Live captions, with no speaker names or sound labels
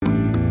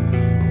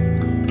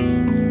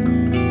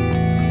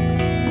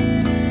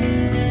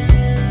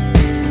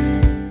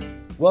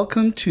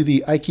Welcome to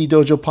the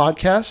Aikido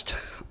podcast.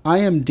 I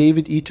am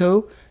David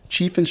Ito,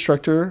 Chief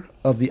Instructor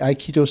of the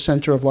Aikido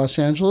Center of Los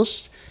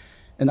Angeles,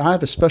 and I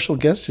have a special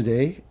guest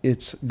today.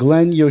 It's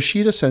Glenn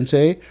Yoshida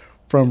Sensei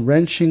from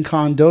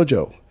Renshinkan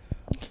Dojo.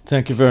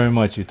 Thank you very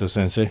much, Ito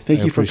Sensei.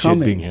 Thank you for coming.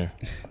 I appreciate being here.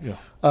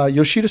 Yeah.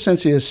 Yoshida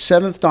Sensei is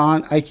 7th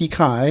Dan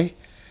Aikikai.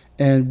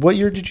 And what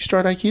year did you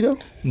start Aikido?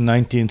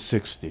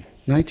 1960.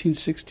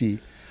 1960. I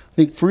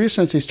think Furuya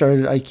Sensei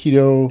started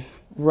Aikido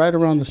right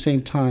around the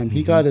same time.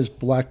 He got his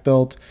black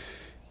belt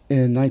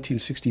in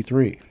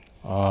 1963.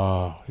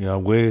 Yeah,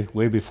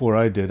 way before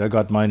I did. I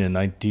got mine in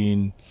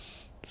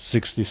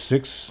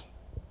 1966.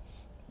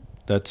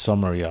 That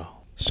summer, yeah.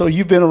 So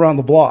you've been around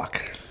the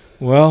block.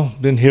 Well,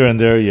 been here and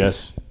there,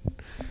 yes.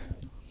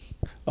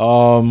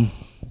 I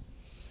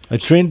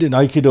trained in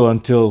Aikido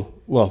until,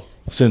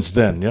 since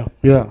then, yeah.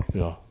 Yeah.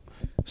 Yeah.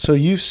 So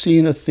you've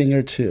seen a thing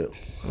or two.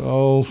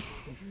 Oh,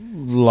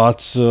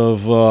 lots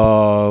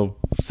of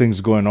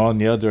things going on,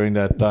 yeah, during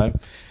that time.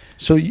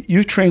 So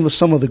you've trained with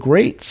some of the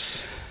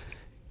greats.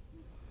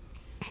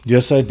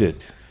 Yes, I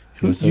did.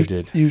 I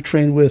did. You've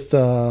trained with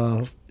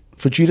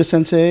Fujita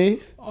Sensei,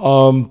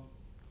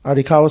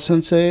 Arikawa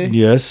Sensei.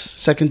 Yes.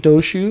 Second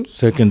Doshu.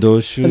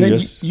 And then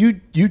yes. you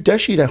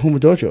deshied at Homa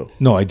Dojo.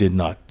 No, I did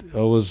not.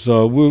 I was.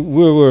 We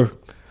were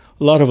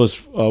a lot of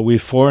us. We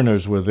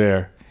foreigners were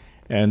there,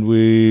 and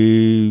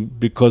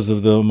because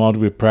of the amount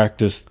we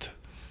practiced,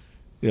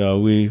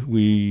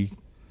 we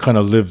kind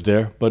of lived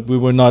there. But we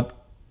were not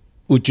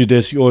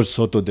uchideshi or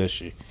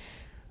sotodeshi,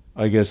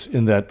 I guess,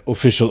 in that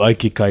official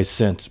Aikikai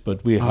sense.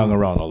 But we hung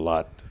around a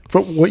lot.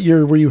 From what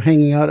year were you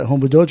hanging out at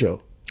Homa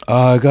Dojo?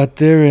 I got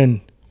there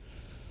in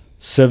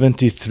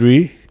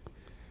 73,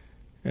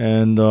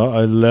 and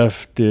I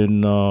left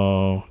in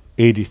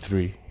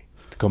 83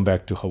 to come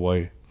back to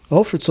Hawaii.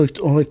 Oh, for it's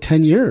like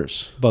 10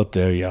 years. About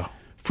there, yeah.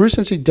 Furuya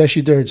Sensei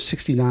deshied there at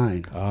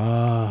 69.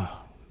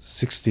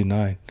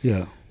 69.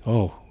 Yeah.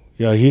 Oh,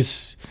 yeah.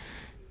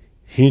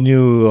 He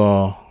knew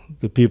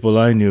the people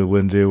I knew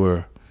when they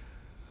were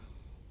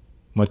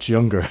much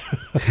younger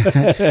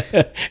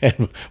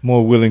and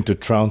more willing to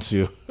trounce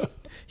you.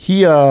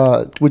 He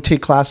would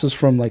take classes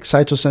from like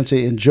Saito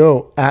Sensei and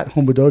Joe at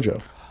Homa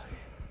Dojo.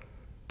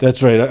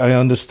 That's right. I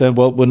understand.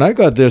 Well, when I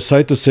got there,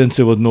 Saito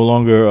Sensei was no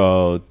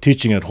longer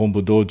teaching at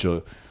Homa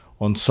Dojo.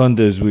 On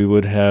Sundays, we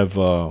would have,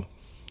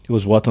 it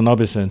was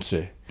Watanabe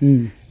Sensei.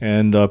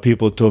 And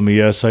people told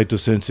me, Saito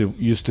Sensei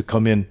used to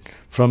come in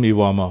from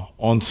Iwama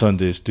on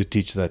Sundays to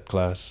teach that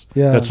class.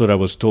 Yeah. That's what I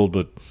was told,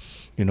 but,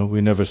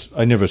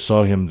 I never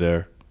saw him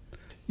there.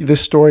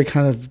 This story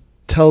kind of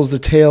tells the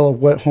tale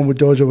of what Homa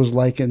Dojo was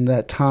like in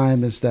that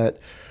time, is that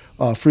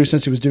Furuya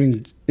Sensei was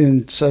doing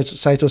in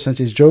Saito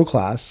Sensei's Joe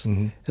class,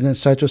 and then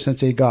Saito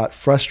Sensei got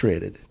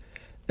frustrated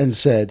and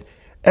said,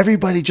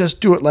 everybody just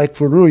do it like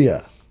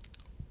Furuya.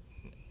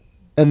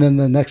 And then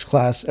the next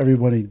class,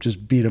 everybody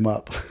just beat him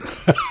up.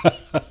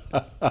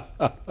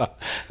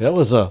 That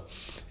was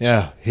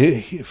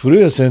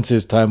Furuya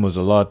Sensei's time was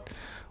a lot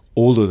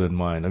older than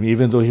mine. I mean,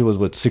 even though he was,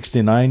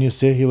 69, you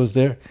say he was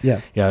there? Yeah.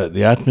 Yeah,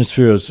 the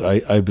atmosphere is,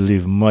 I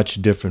believe, much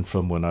different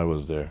from when I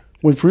was there.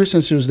 When Furuya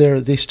Sensei was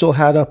there, they still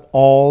had up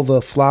all the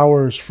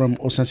flowers from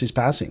O-Sensei's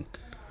passing.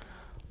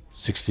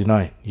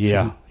 69,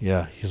 yeah.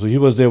 So he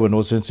was there when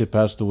O-Sensei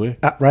passed away?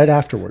 Right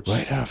afterwards.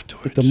 Right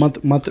afterwards. Like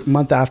the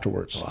month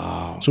afterwards.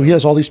 Wow. So he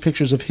has all these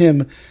pictures of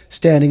him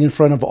standing in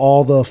front of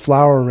all the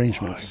flower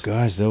arrangements. Oh,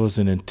 guys, that was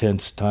an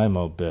intense time,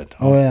 I'll bet.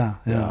 Oh, yeah.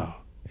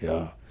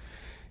 Yeah.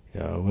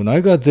 When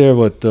I got there,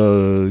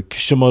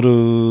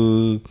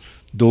 Kishimaru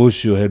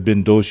Doshu had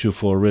been Doshu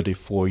for already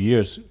 4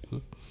 years.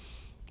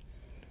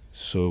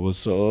 So it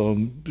was a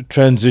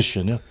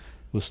transition, yeah.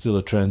 It was still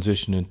a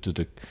transition into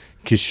the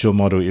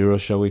Kishimaru era,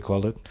 shall we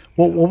call it?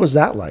 What was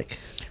that like?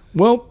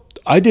 Well,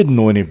 I didn't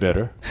know any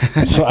better,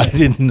 so I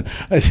didn't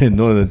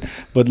know that.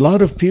 But a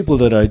lot of people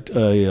that I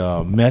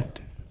met,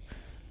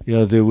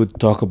 they would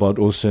talk about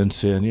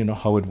O-Sensei and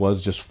how it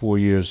was just 4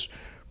 years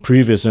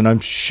previous. And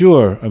I'm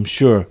sure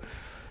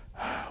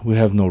we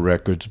have no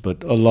records,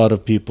 but a lot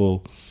of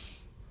people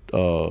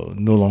no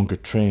longer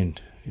trained,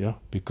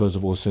 because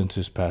of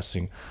O-Sensei's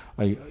passing.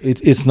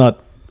 It's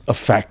not a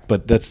fact,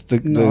 but that's the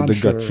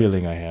gut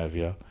feeling I have,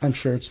 yeah. I'm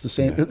sure it's the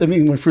same. Yeah. I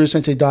mean, when Furuya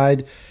Sensei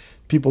died,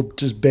 people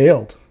just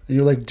bailed. And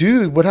you're like,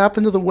 dude, what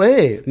happened to the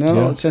way?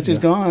 No, Sensei's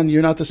gone.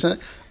 You're not the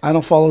Sensei. I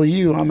don't follow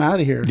you. I'm out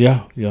of here.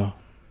 Yeah.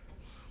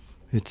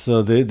 It's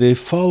they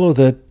follow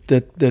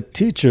that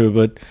teacher,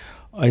 but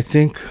I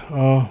think,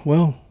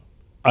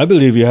 I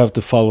believe you have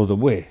to follow the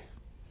way.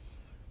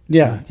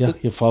 Yeah.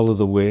 You follow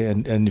the way.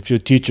 And if your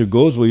teacher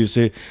goes where you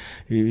say,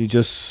 you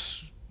just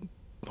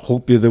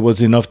hope there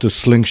was enough to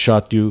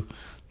slingshot you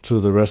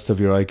through the rest of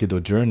your Aikido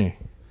journey.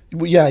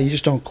 Well, yeah, you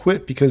just don't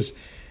quit, because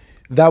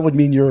that would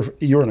mean you're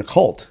in a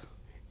cult.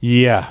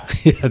 Yeah,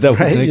 that would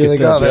right? make You're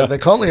it like, tough, the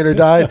cult leader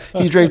died.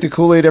 He drank the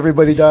Kool-Aid.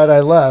 Everybody died. I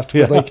left.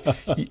 But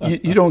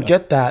you don't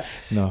get that.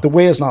 No. The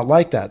way is not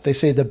like that. They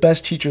say the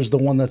best teacher is the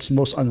one that's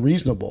most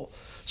unreasonable.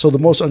 So the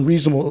most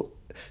unreasonable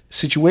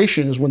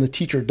situation is when the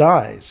teacher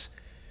dies.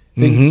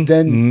 Then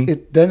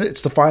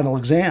it's the final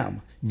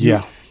exam.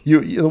 Yeah.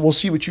 We'll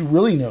see what you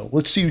really know.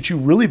 Let's see what you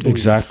really believe.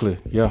 Exactly.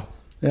 Yeah.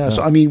 Yeah.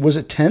 So, I mean, was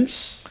it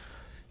tense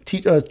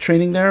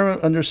training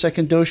there under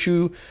second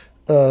Doshu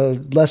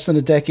less than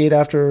a decade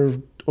after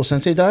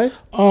O-sensei died?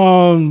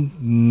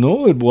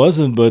 No, it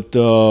wasn't, but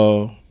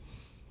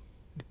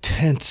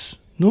tense.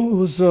 No, it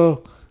was...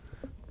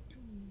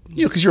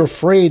 because you're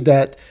afraid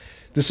that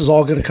this is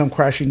all going to come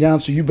crashing down.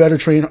 So you better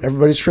train.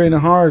 Everybody's training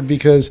hard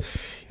because,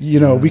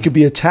 we could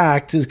be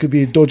attacked. It could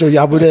be Dojo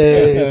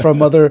Yabure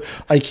from other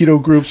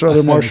Aikido groups or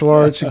other martial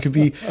arts. It could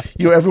be,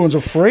 everyone's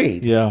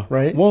afraid. Yeah.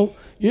 Right? Well,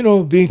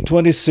 being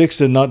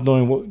 26 and not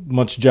knowing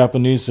much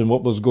Japanese and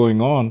what was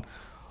going on,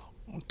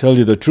 tell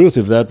you the truth,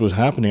 if that was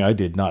happening, I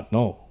did not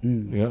know.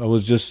 Yeah, I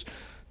was just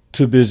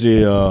too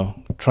busy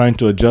trying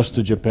to adjust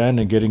to Japan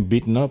and getting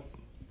beaten up.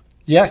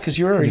 Yeah, because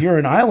you're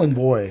an island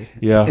boy.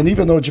 Yeah. And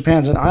even though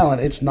Japan's an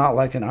island, it's not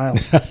like an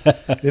island.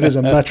 It is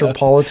a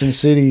metropolitan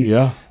city.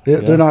 Yeah.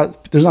 They're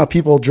not. There's not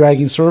people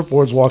dragging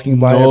surfboards walking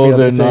by. No, every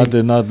other they're thing. not.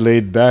 They're not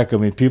laid back. I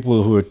mean,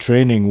 people who were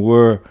training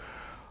were,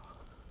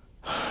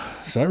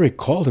 as I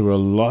recall, there were a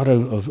lot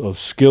of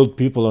skilled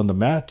people on the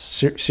mats.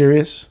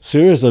 Serious?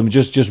 Serious. I mean,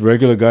 just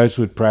regular guys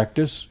who would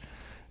practice,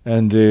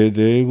 and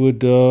they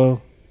would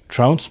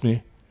trounce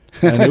me.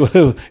 And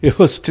it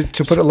was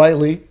to put it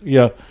lightly.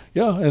 Yeah,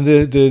 and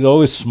they'd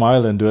always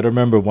smile and do it. I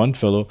remember one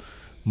fellow,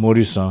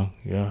 Mori-san.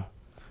 Yeah,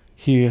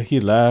 he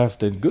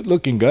laughed, and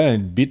good-looking guy,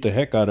 and beat the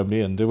heck out of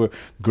me. And there were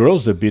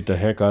girls that beat the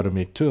heck out of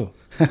me too.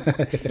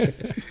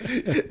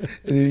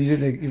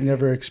 You've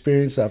never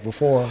experienced that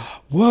before.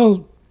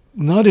 Well,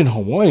 not in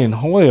Hawaii. In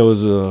Hawaii, I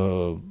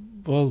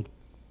was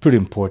pretty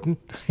important.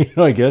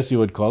 I guess you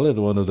would call it,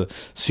 one of the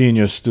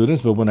senior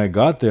students. But when I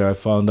got there, I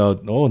found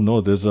out, oh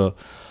no, there's a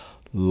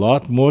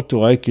lot more to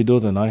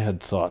Aikido than I had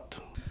thought.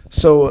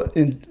 So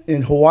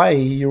in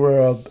Hawaii, you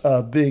were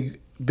a big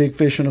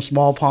fish in a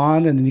small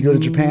pond, and then you go to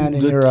Japan,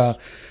 and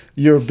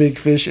you're a big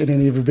fish in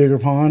an even bigger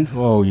pond.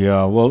 Oh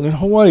yeah, well in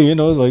Hawaii,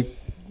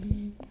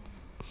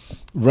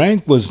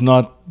 rank was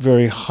not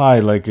very high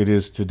like it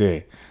is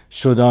today.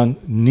 Shodan,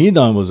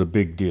 Nidan was a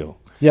big deal.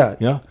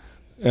 Yeah.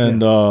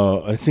 And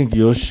I think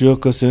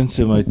Yoshida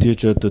sensei, my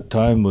teacher at the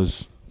time,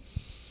 was,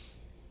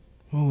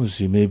 what was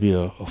he, maybe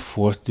a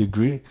 4th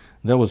degree?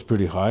 That was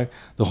pretty high.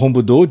 The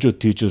Hombu Dojo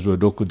teachers were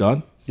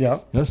Rokudan. Yeah,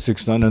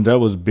 6 dan, and that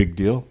was a big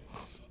deal.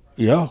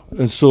 Yeah,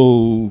 and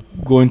so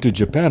going to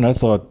Japan, I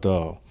thought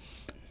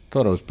I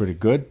was pretty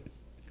good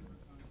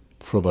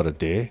for about a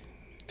day.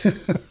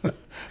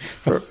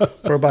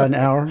 for about an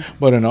hour.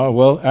 About an hour.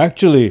 Well,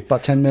 actually,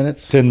 about 10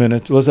 minutes. 10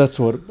 minutes. Well, that's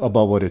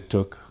about what it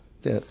took.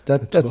 Yeah,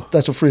 that's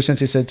what Furuya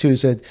Sensei said too. He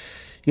said,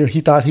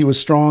 he thought he was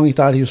strong, he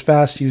thought he was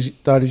fast,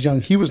 thought he was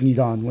young. He was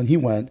Nidan when he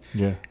went.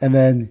 Yeah. And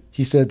then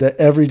he said that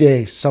every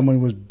day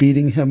someone was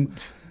beating him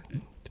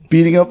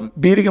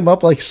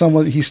up like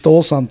he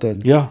stole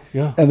something. Yeah.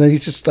 And then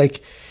he's just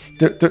like,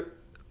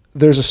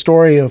 there's a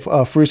story of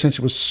Furuya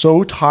Sensei was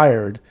so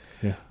tired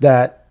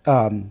that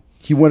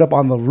he went up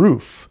on the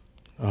roof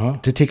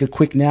to take a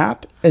quick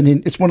nap. And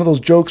then it's one of those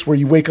jokes where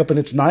you wake up and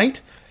it's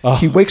night.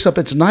 He wakes up,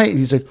 it's night, and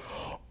he's like,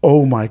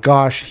 oh my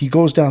gosh. He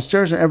goes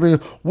downstairs and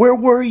everybody, where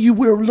were you?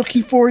 We were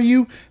looking for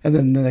you. And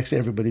then the next day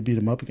everybody beat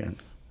him up again.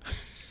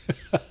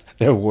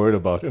 They're worried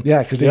about him.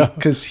 Yeah, because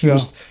he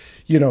was,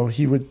 I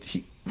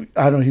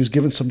don't know, he was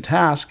given some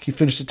task. He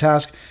finished the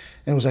task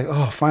and was like,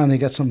 oh, finally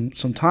got some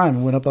time,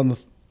 and went up on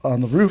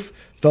the roof,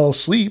 fell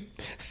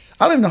asleep.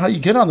 I don't even know how you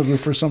get on the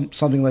roof or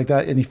something like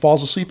that. And he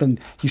falls asleep, and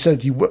he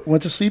said he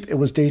went to sleep. It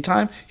was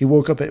daytime. He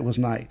woke up. It was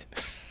night.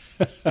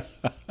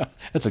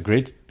 That's a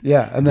great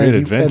great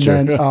adventure.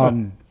 And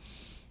then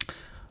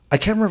I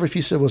can't remember if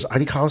he said it was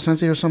Arikawa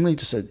Sensei or somebody. He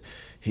just said,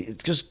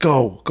 just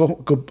go,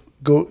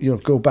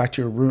 go back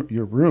to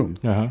your room.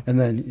 And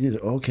then he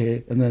said,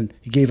 okay. And then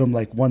he gave him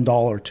like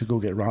 $1 to go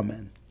get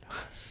ramen.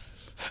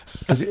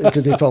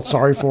 Because they felt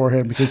sorry for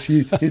him, because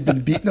he'd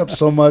been beaten up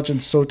so much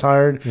and so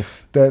tired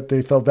that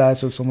they felt bad.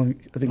 So someone,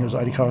 I think it was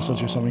Arikawa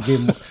Sensei or someone, gave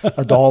him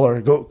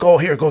 $1. Go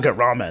here, go get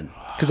ramen.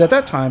 Because at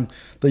that time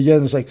the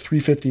yen is like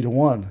 350 to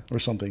 1 or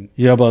something.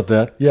 Yeah, about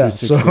that. Yeah,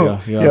 so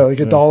like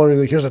 $1.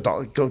 Like, here's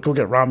 $1. Go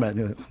get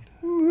ramen.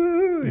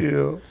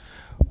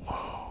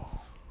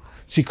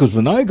 See, because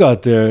when I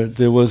got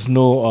there was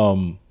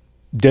no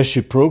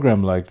deshi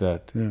program like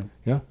that.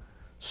 Yeah.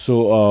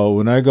 So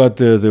when I got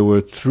there were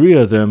 3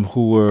 of them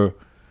who were,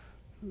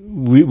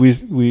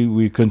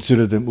 we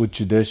considered them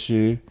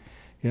uchideshi,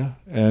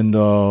 and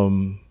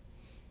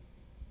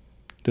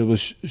there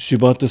was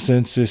Shibata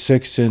Sensei,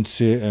 Seki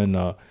Sensei,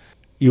 and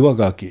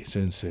Iwagaki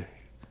Sensei.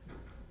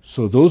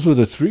 So those were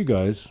the 3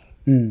 guys,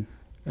 and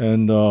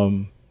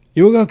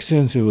Iwagaki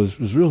Sensei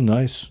was real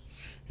nice,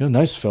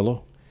 nice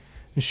fellow.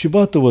 And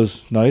Shibata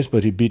was nice,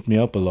 but he beat me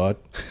up a lot,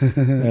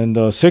 and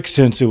Seki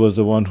Sensei was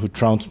the one who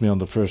trounced me on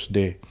the first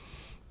day,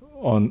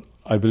 on,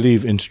 I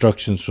believe,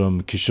 instructions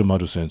from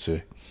Kishimaru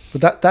Sensei.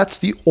 But that's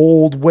the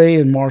old way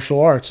in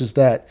martial arts, is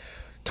that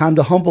time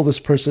to humble this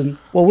person.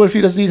 Well, what if he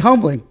doesn't need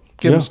humbling?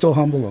 give him, still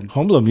humble him.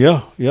 Humble him,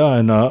 yeah.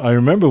 And I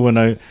remember when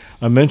I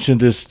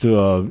mentioned this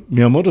to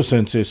Miyamoto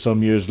Sensei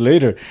some years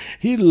later,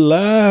 he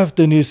laughed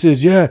and he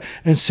says, yeah,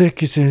 and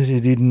Seki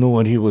Sensei didn't know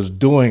what he was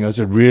doing. I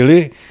said,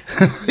 really?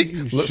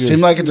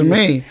 Seemed like it to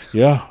me.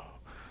 Yeah.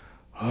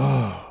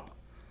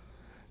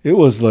 It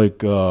was like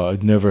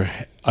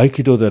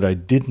Aikido that I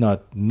did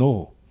not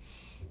know.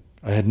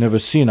 I had never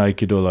seen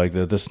Aikido like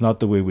that. That's not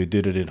the way we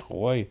did it in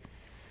Hawaii.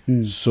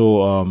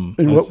 So,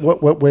 in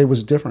what way was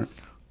it different?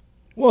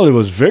 Well, it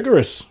was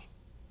vigorous.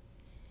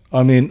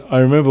 I mean, I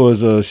remember it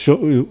was a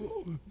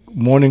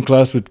morning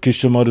class with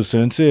Kishimaru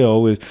Sensei. I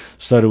always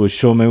started with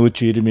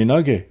Shomeuchi Irimi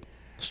Nage.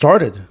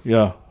 Started?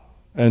 Yeah.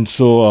 And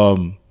so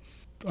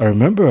I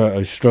remember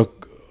I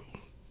struck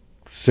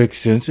Seki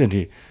Sensei and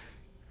he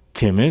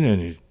came in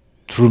and he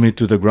threw me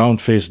to the ground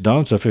face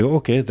down. So I figured,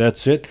 okay,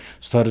 that's it.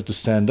 Started to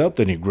stand up.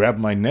 Then he grabbed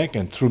my neck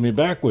and threw me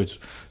backwards.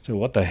 So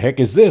what the heck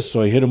is this?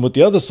 So I hit him with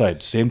the other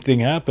side. Same thing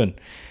happened.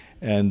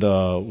 And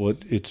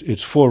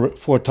it's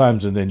four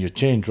times and then you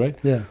change, right?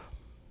 Yeah.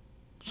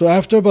 So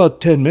after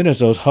about 10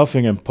 minutes, I was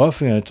huffing and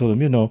puffing. And I told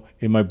him,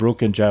 in my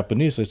broken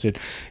Japanese, I said,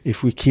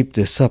 if we keep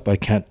this up, I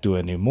can't do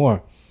any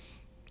more.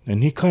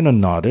 And he kind of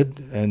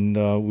nodded, and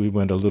we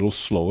went a little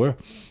slower.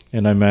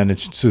 And I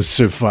managed to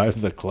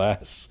survive the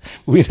class.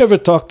 We never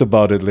talked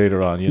about it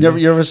later on. You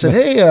ever said,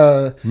 hey,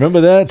 remember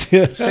that?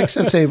 Seki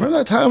Sensei, remember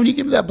that time when you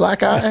gave me that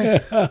black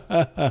eye?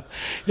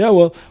 Yeah,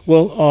 well,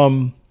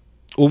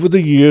 over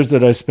the years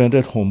that I spent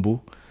at Hombu,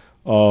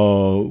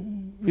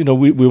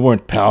 we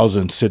weren't pals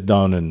and sit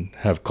down and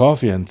have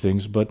coffee and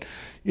things, but,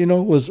 it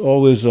was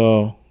always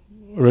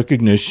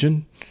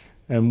recognition.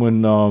 And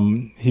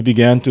when he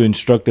began to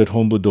instruct at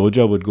Hombu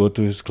Dojo, I would go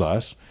to his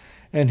class,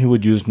 and he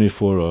would use me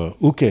for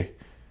uke,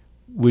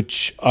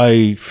 which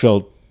I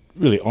felt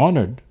really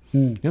honored,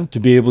 to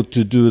be able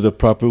to do the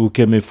proper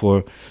ukemi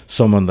for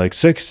someone like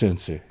Seki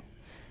Sensei.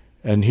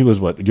 And he was,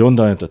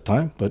 Yondan at the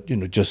time, but,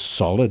 just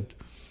solid.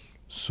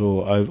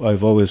 So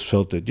I've always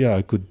felt that,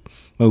 my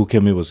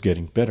ukemi was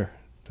getting better,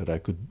 that I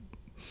could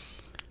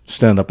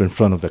stand up in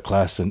front of the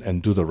class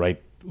and do the right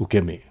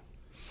ukemi.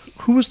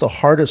 Who was the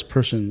hardest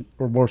person,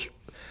 or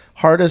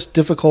hardest,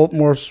 difficult,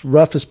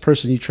 roughest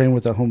person you trained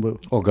with at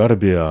Hombu? Oh, gotta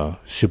be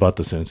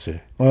Shibata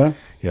Sensei. What?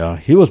 Yeah,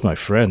 he was my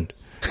friend.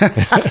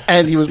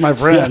 And he was my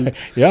friend.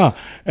 Yeah.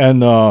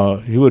 And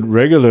he would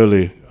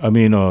regularly,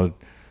 2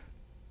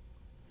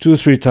 or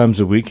 3 times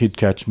a week, he'd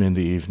catch me in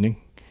the evening,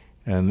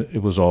 and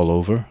it was all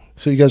over.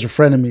 So you guys are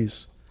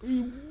frenemies?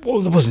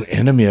 Well, it wasn't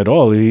enemy at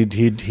all. He'd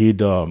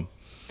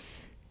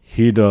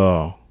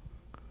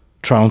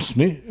trounce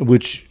me,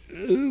 which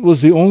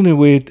was the only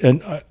way.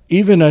 And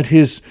even at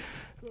his,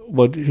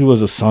 he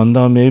was a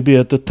sandan maybe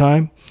at the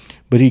time,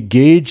 but he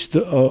gauged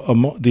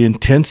the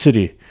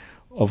intensity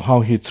of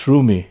how he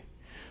threw me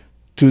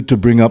to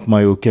bring up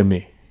my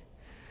ukemi.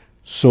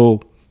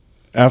 So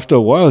after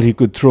a while, he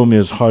could throw me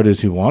as hard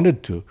as he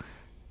wanted to,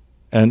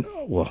 and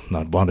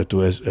not wanted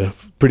to, as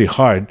pretty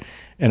hard,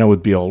 and I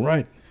would be all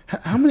right.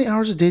 How many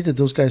hours a day did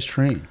those guys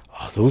train?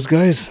 Those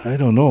guys, I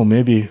don't know,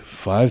 maybe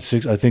 5,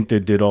 6. I think they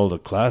did all the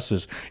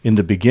classes in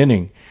the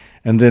beginning,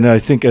 and then I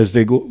think as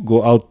they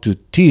go out to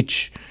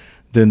teach,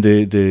 then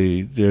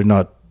they're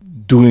not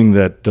doing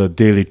that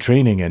daily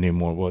training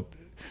anymore.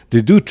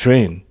 They do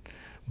train,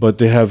 but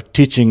they have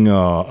teaching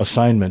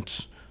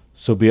assignments.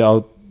 So be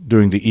out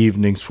during the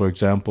evenings, for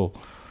example,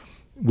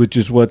 which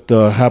is what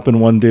happened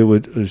one day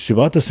with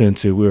Shibata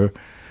Sensei. We're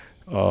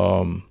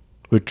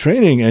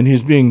training, and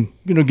he's giving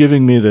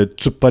me the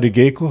tsuppari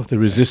geiko, the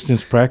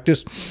resistance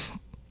practice.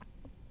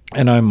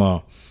 And I'm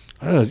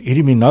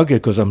irimi nage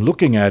because I'm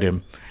looking at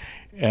him,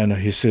 and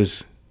he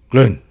says,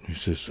 Glenn,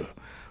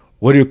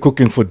 what are you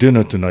cooking for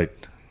dinner tonight?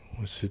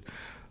 I said,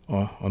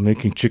 I'm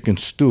making chicken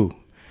stew.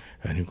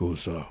 And he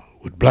goes,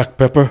 with black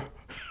pepper?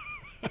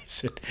 I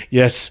said,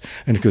 yes.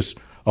 And he goes,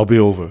 I'll be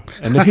over.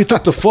 And then he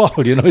took the fall,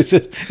 he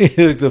said, he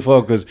took the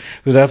fall because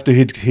after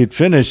he'd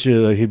finished,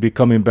 he'd be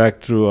coming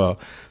back through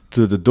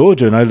to the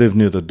dojo, and I live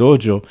near the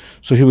dojo,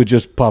 so he would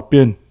just pop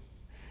in.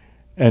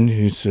 And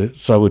he said,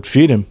 so I would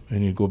feed him,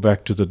 and he'd go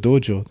back to the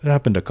dojo. That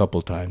happened a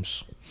couple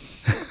times.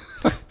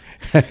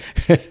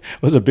 It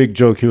was a big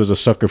joke. He was a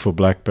sucker for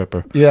black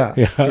pepper.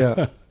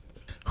 Yeah.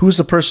 Who's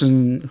the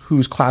person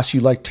whose class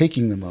you like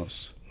taking the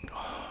most?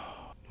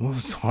 Well,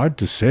 it's hard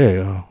to say.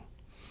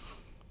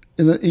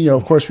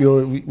 Of course,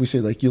 we say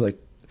you like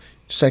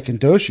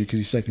second doshu because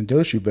he's second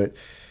doshu, but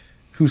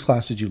whose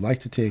class did you like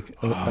to take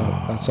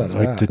outside of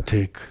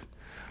that?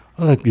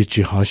 I like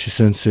Ichihashi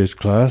Sensei's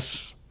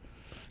class.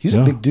 He's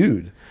a big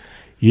dude.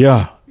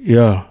 Yeah.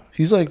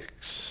 He's like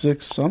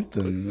 6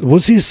 something.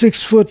 Was he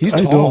 6 foot? He's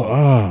tall.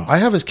 I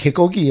have his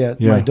kikogi at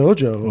my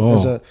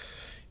dojo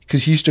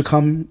because he used to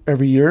come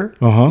every year.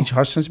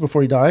 Ichihashi Sensei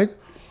before he died.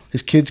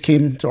 His kids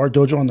came to our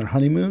dojo on their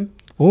honeymoon.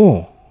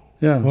 Oh.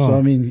 Yeah, wow.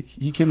 So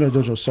he came to our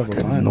dojo several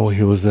times. I didn't know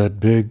he was that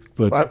big,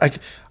 but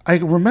I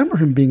remember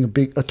him being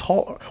a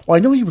tall. Well, I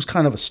know he was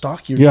kind of a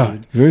stockier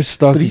dude. Very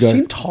stocky. But he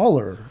seemed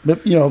taller.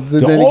 But they all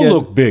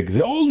look big.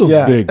 They all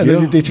look big. And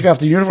then they took off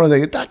the uniform. And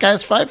they go, that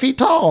guy's 5 feet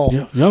tall.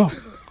 Yeah.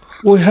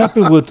 What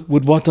happened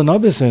with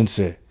Watanabe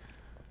Sensei?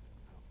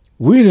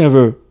 We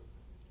never,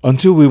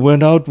 until we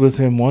went out with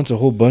him once, a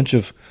whole bunch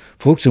of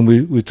folks, and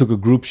we took a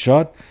group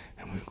shot.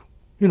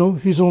 And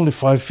he's only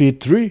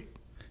 5'3".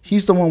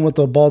 He's the one with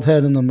the bald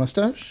head and the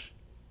mustache?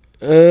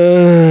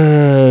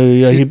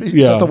 Yeah. Is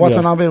that the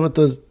Watanabe with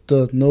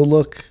the no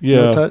look?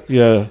 Yeah, no touch?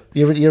 yeah.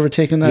 You ever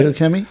taken that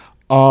ukemi?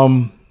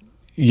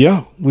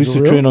 Yeah, we used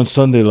to train on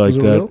Sunday like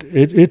that.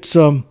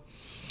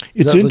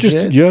 It's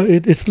interesting. Legit? Yeah,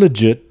 it's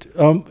legit.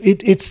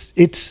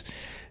 It's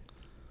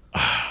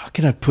how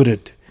can I put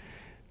it?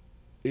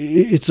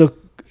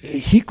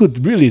 He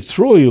could really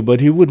throw you,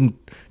 but he wouldn't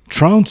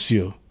trounce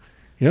you.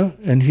 Yeah,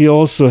 and he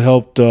also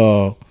helped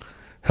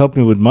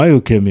me with my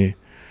ukemi.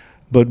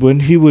 But when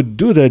he would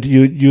do that,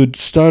 you'd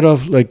start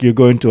off like you're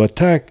going to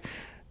attack,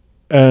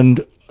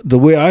 and the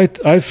way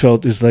I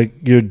felt is like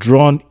you're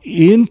drawn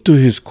into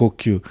his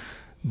kokyu.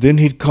 Then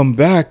he'd come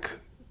back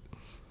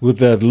with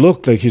that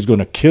look like he's going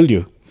to kill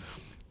you.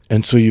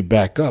 And so you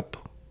back up.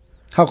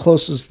 How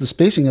close is the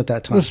spacing at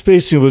that time? The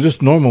spacing was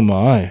just normal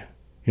ma'ai,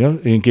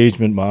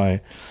 engagement ma'ai.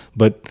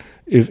 But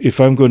if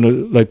I'm going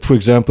to, like, for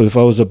example, if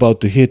I was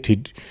about to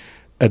hit,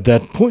 at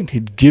that point,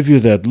 he'd give you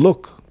that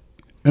look.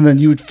 And then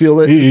you would feel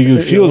it. You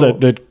feel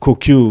that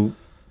kokyu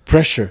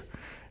pressure.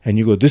 And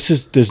you go,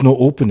 there's no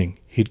opening.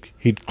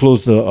 He'd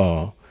close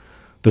the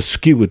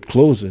ski would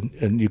close,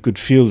 and you could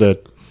feel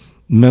that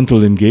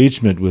mental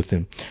engagement with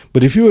him.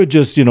 But if you were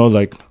just, just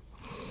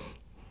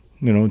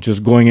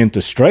going in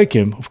to strike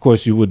him, of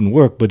course you wouldn't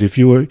work. But if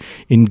you were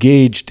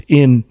engaged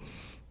in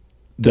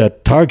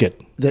that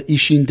target. The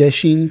Ishin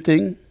Deshin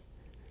thing?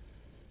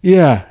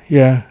 Yeah.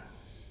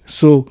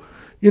 So,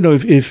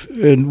 if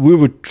and we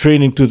were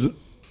training to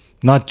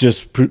not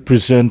just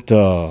present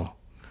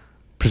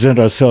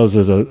ourselves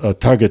as a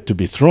target to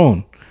be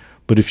thrown,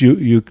 but if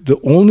you the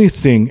only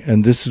thing,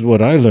 and this is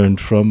what I learned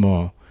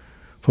from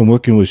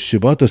working with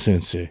Shibata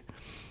Sensei,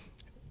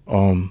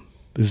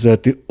 is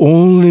that the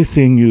only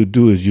thing you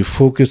do is you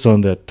focus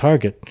on that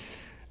target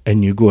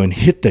and you go and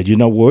hit that. You're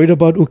not worried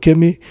about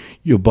ukemi.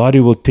 Your body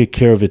will take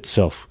care of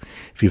itself.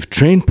 If you've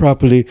trained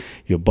properly,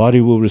 your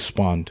body will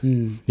respond.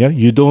 Yeah,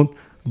 you don't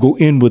go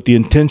in with the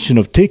intention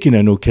of taking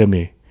an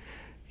ukemi.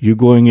 You're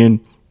going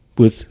in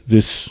with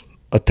this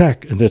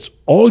attack, and that's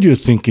all you're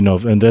thinking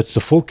of, and that's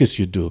the focus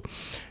you do.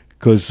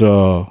 Because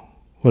that's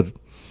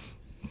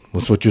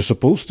what you're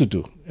supposed to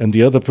do. And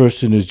the other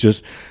person is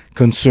just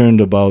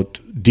concerned about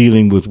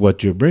dealing with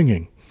what you're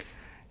bringing.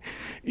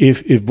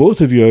 If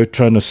both of you are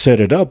trying to set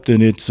it up,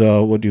 then it's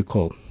what do you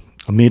call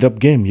a made-up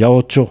game,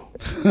 yaocho.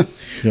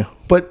 Yeah.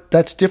 But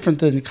that's different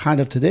than kind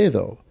of today,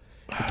 though.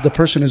 The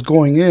person is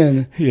going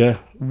in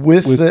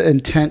with the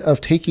intent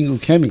of taking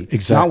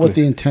ukemi, not with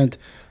the intent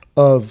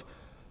of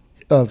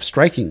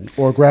striking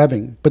or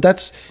grabbing. But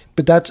that's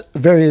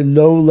very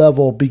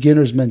low-level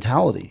beginner's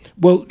mentality.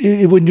 Well,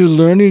 when you're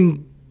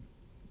learning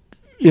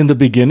in the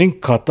beginning,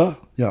 kata,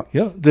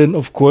 then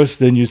of course,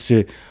 then you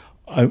say,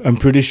 I'm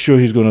pretty sure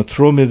he's going to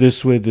throw me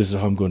this way. This is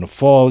how I'm going to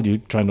fall. You're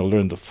trying to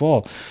learn the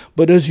fall.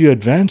 But as you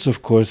advance,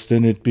 of course,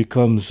 then it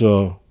becomes,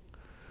 what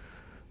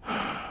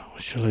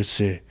shall I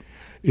say?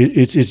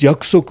 It's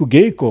yakusoku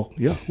geiko,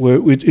 where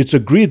it's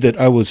agreed that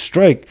I will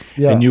strike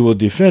and you will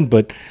defend.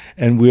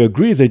 And we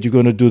agree that you're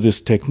going to do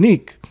this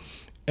technique.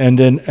 And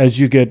then as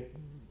you get,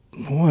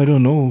 I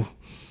don't know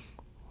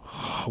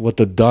what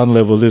the dan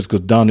level is,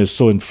 because dan is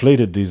so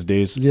inflated these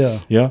days.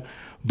 Yeah.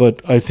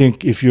 But I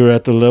think if you're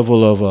at the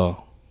level of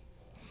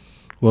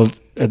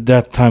at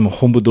that time,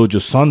 Hombu Dojo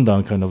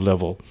Sandan kind of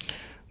level,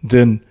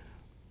 then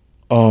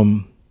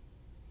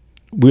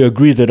we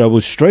agree that I will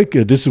strike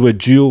you. This is where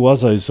Jiu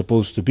Waza is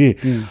supposed to be.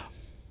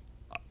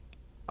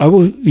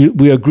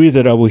 We agree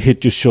that I will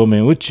hit your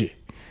Shomen Uchi.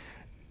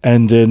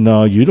 And then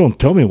you don't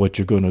tell me what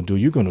you're going to do.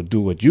 You're going to do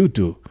what you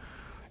do.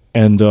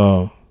 And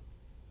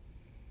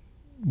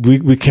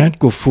we can't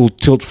go full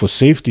tilt for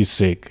safety's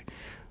sake.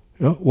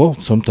 Well,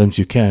 sometimes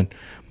you can.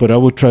 But I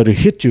will try to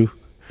hit you,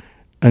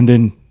 and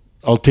then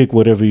I'll take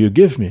whatever you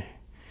give me,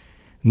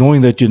 knowing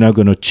that you're not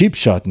going to cheap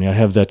shot me. I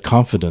have that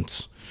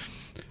confidence,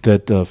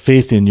 that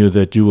faith in you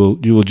that you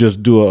will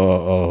just do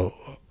a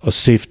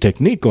safe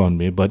technique on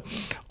me, but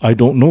I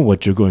don't know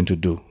what you're going to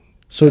do.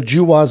 So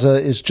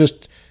Juwaza is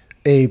just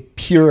a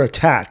pure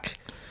attack,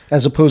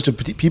 as opposed to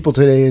people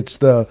today. It's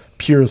the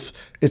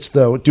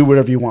do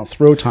whatever you want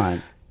throw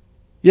time.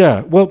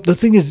 Yeah, well, the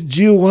thing is,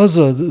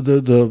 Jiuwaza,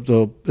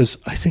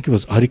 I think it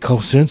was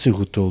Arikawa Sensei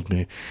who told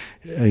me.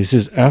 He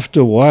says, after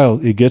a while,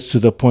 it gets to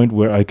the point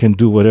where I can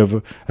do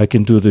whatever. I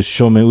can do the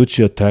Shomen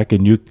Uchi attack,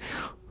 and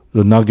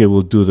the Nage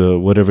will do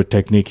whatever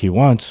technique he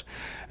wants.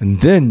 And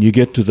then you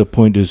get to the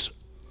point is,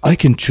 I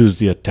can choose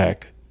the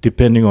attack,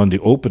 depending on the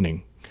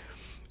opening.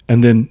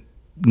 And then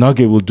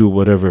Nage will do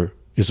whatever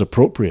is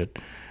appropriate.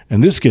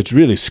 And this gets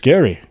really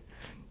scary.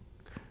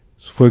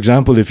 For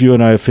example, if you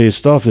and I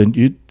faced off,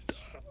 then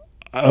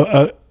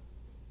I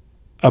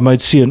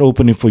might see an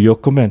opening for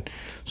yokomen,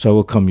 so I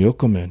will come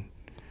yokomen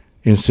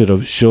instead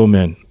of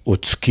shomen or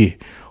tsuki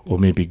or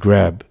maybe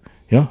grab.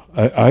 Yeah,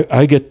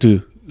 I get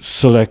to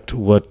select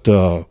what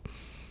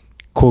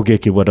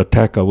kogeki, what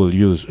attack I will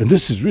use. And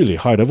this is really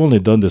hard. I've only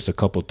done this a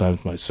couple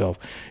times myself.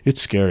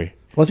 It's scary.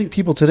 Well, I think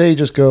people today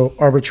just go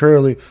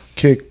arbitrarily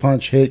kick,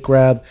 punch, hit,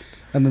 grab,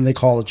 and then they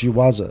call it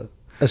jiwaza,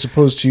 as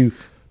opposed to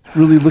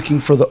really looking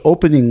for the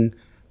opening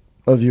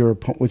of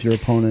with your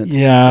opponent.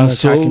 Yeah, and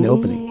attacking the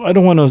opening. I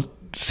don't want to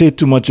say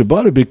too much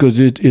about it because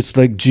it's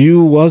like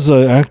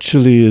jiwaza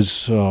actually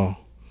is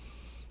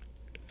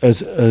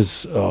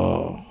as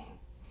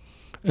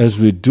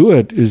we do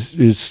it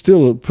is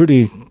still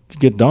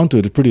get down to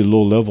it, a pretty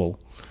low level.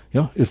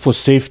 Yeah, for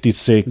safety's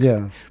sake.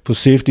 Yeah. For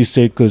safety's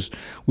sake, because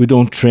we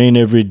don't train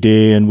every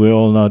day and we're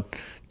all not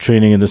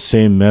training in the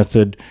same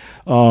method.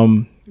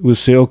 We'll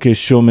say, okay,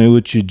 shome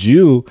uchi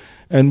jiu,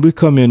 and we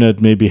come in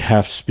at maybe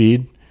half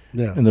speed,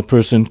 and the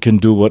person can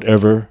do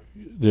whatever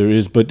there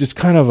is. But it's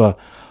kind of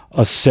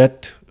a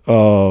set,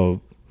 maybe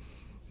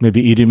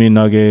irimi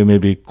nage,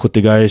 maybe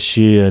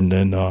kotegaeshi, and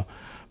then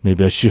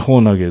maybe a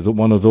shihon nage,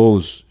 one of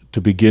those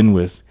to begin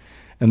with.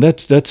 And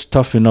that's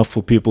tough enough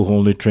for people who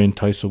only train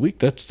twice a week.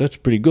 That's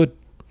pretty good,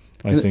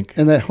 I think.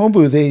 And at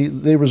Hombu,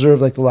 they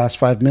reserve like the last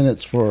 5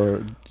 minutes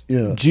for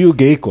jiu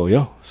geiko,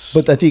 yeah.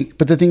 But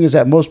the thing is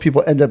that most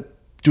people end up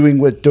doing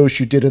what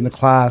Doshu did in the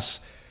class,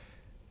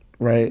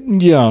 right?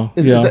 Yeah.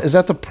 Is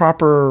that the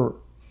proper?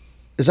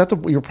 Is that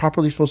what you're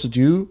properly supposed to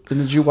do in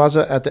the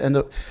jiwaza at the end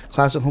of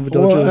class at Hombu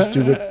Dojo?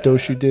 Do what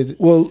Doshu did?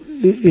 Well,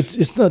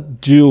 it's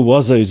not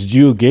jiwaza, it's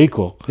jiu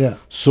geiko. Yeah.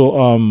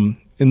 So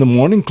in the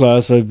morning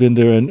class, I've been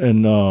there,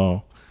 and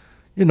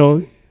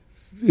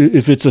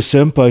if it's a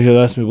senpai, he'll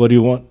ask me, "What do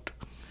you want?"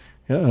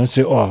 Yeah, and I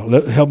say,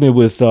 help me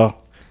with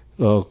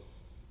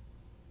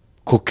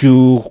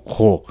kokyu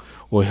ho,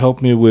 or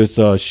help me with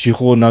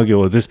shiho nage,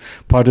 or this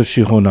part of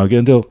shiho nage,"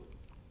 and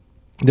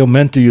they'll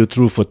mentor you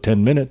through for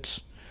 10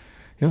 minutes.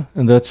 Yeah,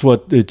 and that's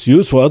what it's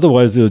used for.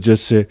 Otherwise, they'll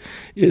just say.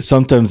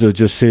 Sometimes they'll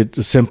just say,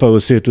 the senpai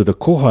will say to the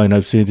kohai, and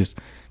I've seen this,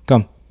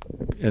 "Come,"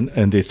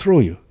 and they throw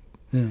you.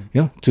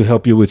 Yeah, to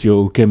help you with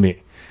your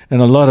ukemi.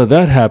 And a lot of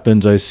that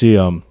happens, I see,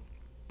 in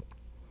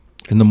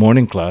the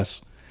morning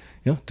class,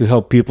 to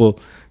help people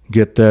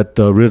get that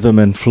rhythm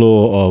and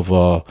flow of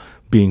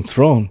being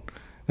thrown,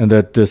 and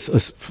that this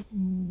it's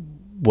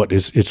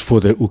for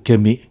the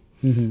ukemi.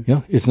 Mm-hmm.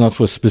 Yeah, it's not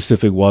for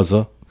specific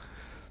waza.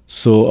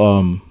 So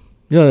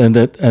and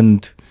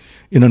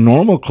in a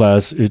normal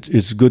class,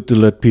 it's good to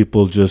let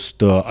people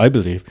just, I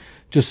believe,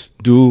 just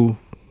do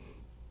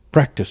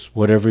practice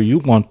whatever you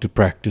want to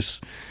practice.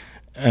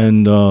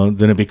 And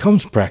then it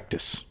becomes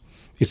practice.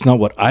 It's not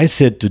what I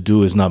said to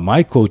do. It's not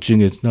my coaching.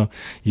 It's not.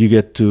 You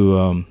get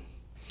to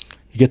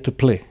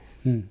play,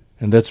 and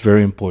that's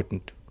very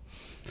important.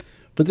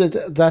 But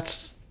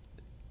that's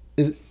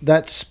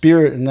that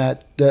spirit and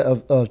that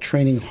of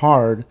training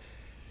hard.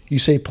 You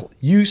say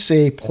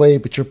play,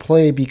 but your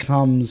play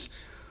becomes.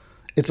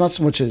 It's not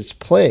so much as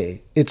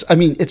play. It's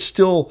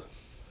still.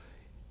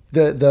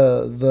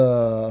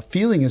 The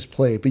feeling is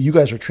play, but you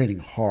guys are training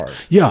hard.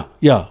 Yeah.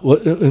 Well,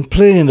 and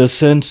play in the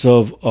sense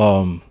of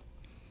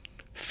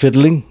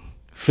fiddling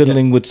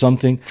with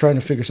something, trying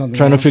to figure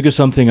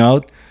something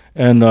out.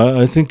 And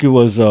I think it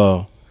was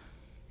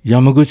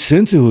Yamaguchi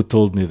Sensei who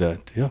told me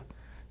that. Yeah,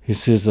 he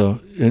says,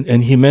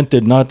 and he meant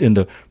it not in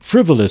the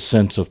frivolous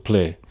sense of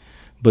play,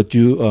 but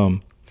you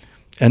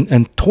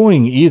and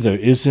toying either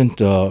isn't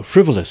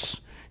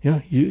frivolous.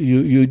 Yeah,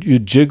 you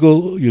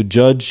jiggle, you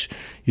judge,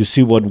 you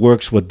see what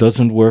works, what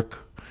doesn't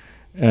work,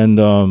 and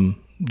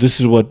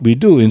this is what we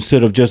do.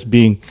 Instead of just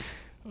being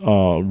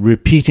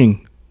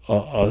repeating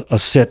a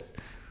set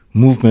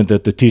movement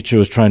that the teacher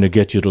was trying to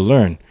get you to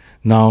learn,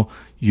 now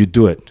you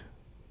do it.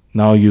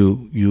 Now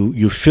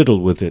you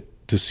fiddle with it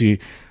to see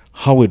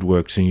how it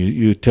works, and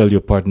you tell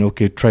your partner,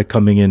 okay, try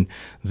coming in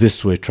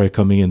this way, try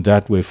coming in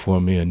that way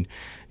for me, and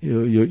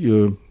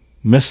you're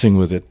messing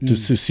with it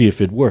to see if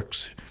it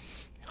works.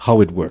 How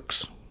it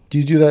works. Do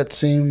you do that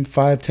same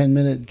 5-10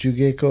 minute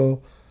jugeko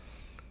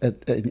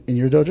in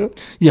your dojo?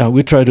 Yeah,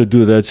 we try to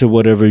do that. So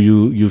whatever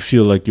you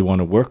feel like you want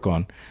to work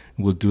on,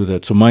 we'll do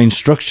that. So my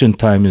instruction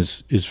time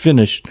is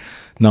finished.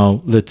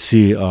 Now let's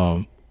see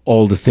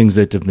all the things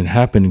that have been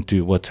happening to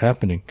you, what's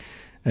happening.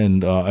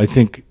 And I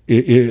think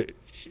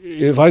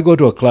if I go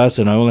to a class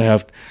and I only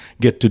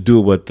get to do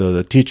what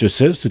the teacher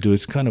says to do,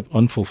 it's kind of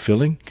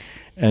unfulfilling.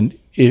 And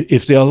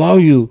if they allow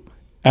you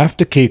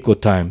after keiko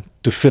time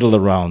to fiddle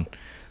around,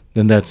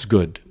 then that's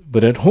good.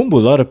 But at Hombu, a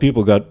lot of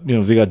people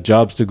they got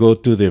jobs to go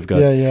to. They've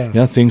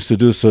got things to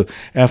do. So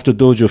after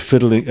dojo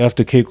fiddling,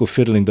 after keiko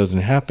fiddling doesn't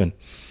happen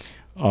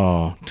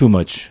too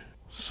much.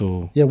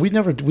 So we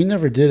never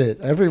did it.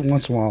 Every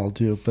once in a while I'll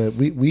do it, but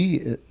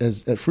we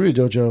as at Furuya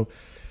Dojo,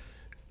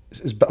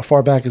 as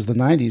far back as the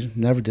 90s,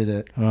 never did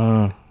it.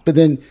 But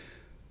then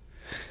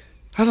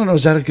I don't know,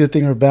 is that a good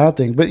thing or a bad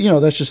thing? But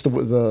that's just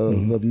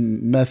the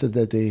method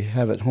that they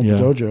have at Hombu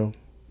Dojo.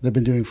 They've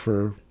been doing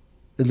for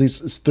at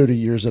least it's 30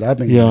 years that I've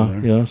been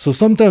going there. Yeah. So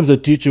sometimes the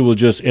teacher will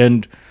just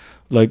end,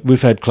 like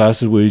we've had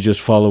classes where you just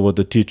follow what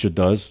the teacher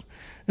does,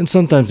 and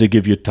sometimes they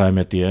give you time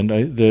at the end.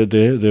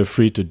 They're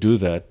free to do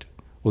that,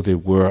 or they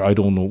were. I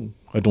don't know.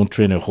 I don't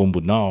train at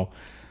Hombu now.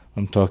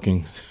 I'm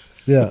talking.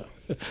 Yeah.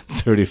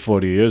 30,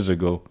 40 years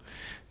ago.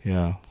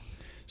 Yeah.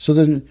 So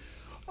then,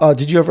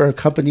 did you ever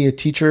accompany a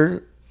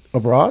teacher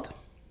abroad?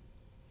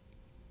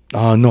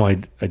 No, I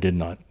did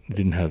not.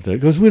 Didn't have that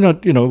because we're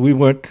not. We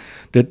weren't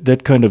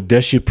that kind of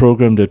deshi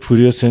program that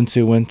Furio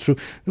Sensei went through.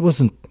 It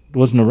wasn't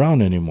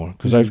around anymore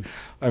because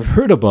I've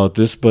heard about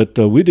this, but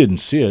we didn't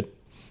see it.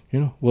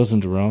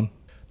 Wasn't around.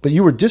 But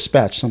you were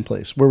dispatched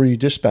someplace. Where were you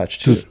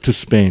dispatched to? To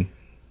Spain.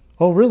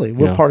 Oh, really?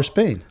 What part of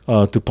Spain?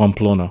 To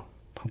Pamplona.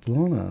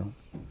 Pamplona.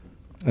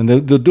 And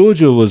the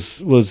dojo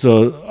was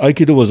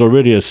Aikido was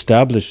already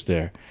established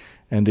there,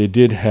 and they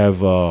did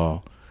have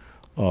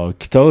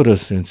Kitaura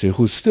Sensei,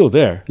 who's still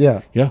there.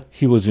 Yeah. Yeah,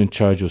 he was in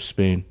charge of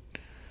Spain.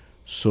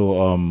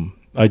 So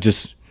I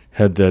just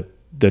had that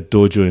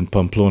dojo in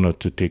Pamplona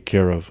to take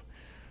care of.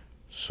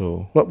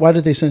 So why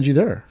did they send you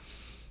there?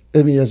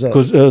 I mean,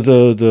 because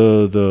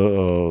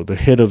the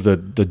head of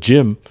the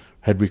gym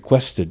had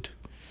requested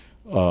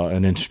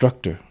an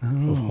instructor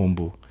of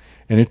Hombu.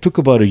 And it took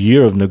about a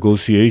year of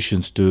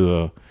negotiations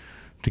to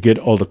get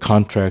all the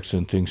contracts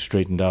and things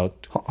straightened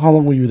out. How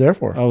long were you there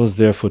for? I was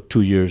there for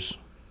 2 years.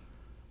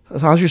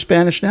 How's your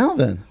Spanish now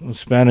then?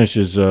 Spanish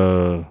is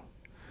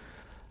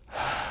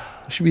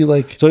It should be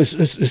like so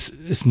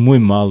it's muy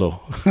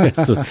malo.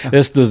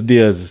 Estos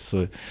días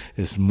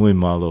es muy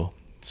malo.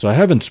 So I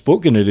haven't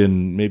spoken it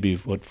in maybe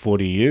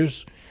 40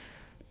 years,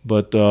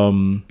 but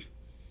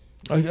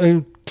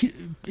I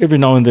every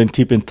now and then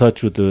keep in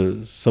touch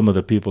with some of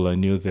the people I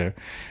knew there.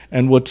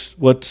 And what's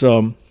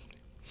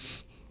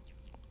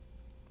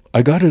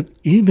I got an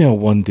email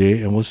one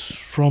day and was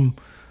from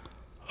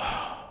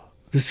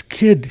this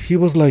kid. He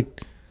was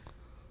like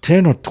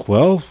 10 or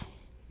 12,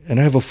 and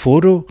I have a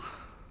photo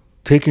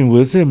taken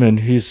with him, and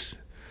he's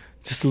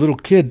just a little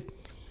kid,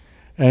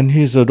 and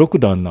he's a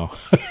Rokudan now.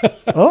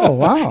 Oh,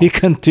 wow. He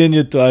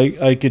continued to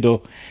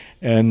Aikido,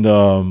 and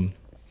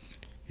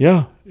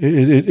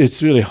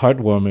it's really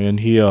heartwarming. And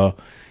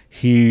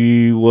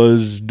he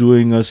was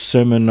doing a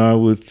seminar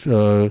with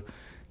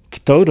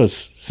Kitaura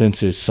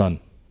Sensei's son.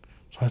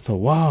 So I thought,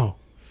 wow,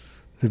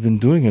 they've been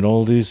doing it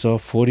all these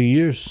 40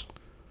 years.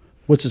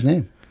 What's his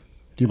name?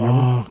 Do you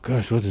remember? Oh,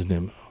 gosh, what's his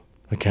name?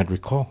 I can't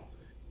recall.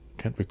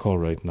 Can't recall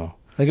right now.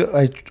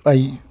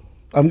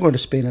 I'm going to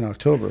Spain in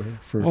October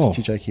to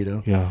teach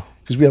Aikido. Yeah.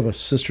 Because we have a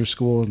sister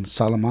school in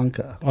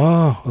Salamanca.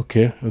 Oh,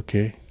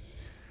 okay.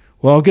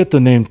 Well, I'll get the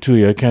name to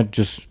you. I can't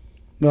just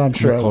I'm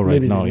sure recall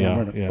maybe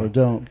right now. Or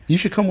don't. You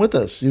should come with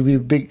us. You'll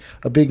be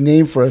a big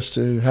name for us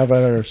to have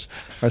at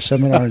our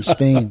seminar in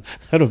Spain.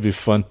 That'll be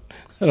fun.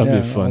 That'll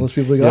be fun. All those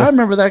people go, I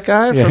remember that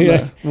guy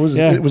from was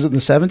it in the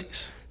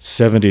 70s?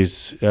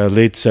 70s,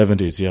 late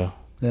 70s, yeah.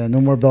 Yeah,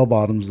 no more bell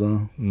bottoms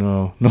though.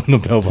 No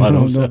bell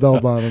bottoms. No bell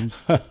bottoms.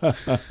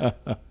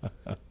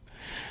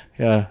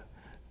 Yeah.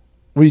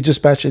 Were you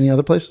dispatched any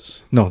other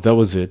places? No, that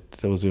was it.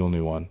 That was the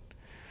only one.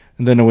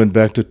 And then I went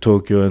back to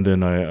Tokyo, and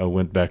then I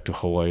went back to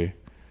Hawaii.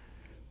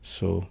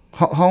 So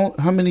how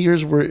many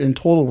years in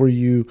total were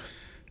you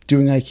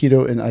doing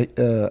Aikido in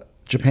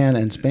Japan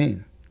and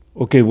Spain?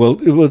 Okay,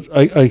 well, it was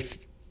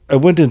I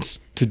went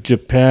to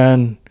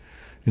Japan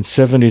in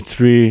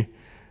 73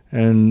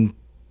 and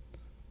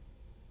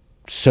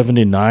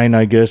 79,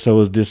 I guess. I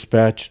was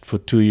dispatched for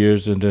 2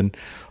 years, and then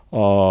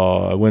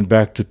I went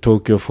back to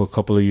Tokyo for a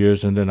couple of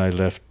years, and then I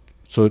left.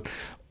 So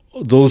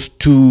those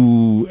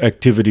two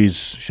activities,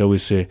 shall we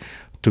say,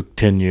 took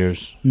 10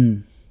 years.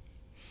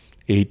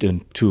 8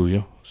 and 2,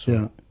 yeah. So,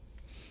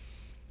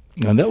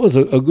 yeah. And that was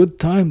a good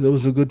time. That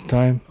was a good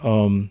time.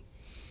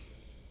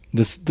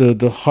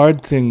 The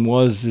hard thing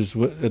was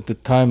at the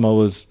time I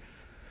was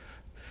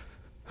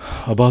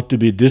about to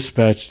be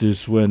dispatched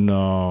is when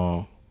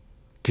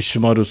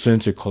Kishimaru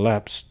Sensei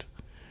collapsed.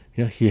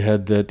 Yeah, he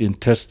had that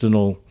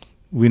intestinal.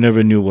 We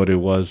never knew what it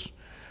was,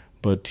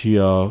 but he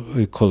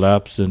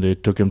collapsed, and they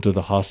took him to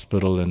the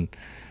hospital. And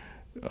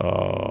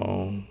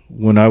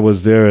when I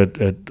was there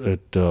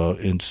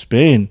in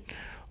Spain,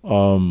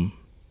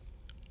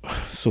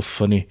 so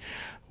funny,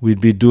 we'd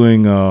be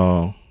doing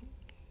an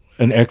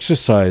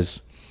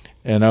exercise,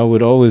 and I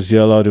would always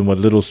yell out in what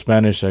little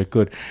Spanish I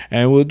could,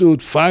 and we'll do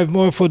 5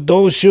 more for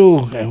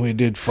doshu, and we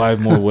did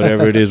 5 more,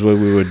 whatever it is what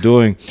we were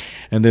doing.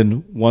 And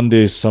then one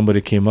day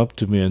somebody came up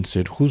to me and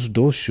said, "Who's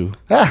doshu?"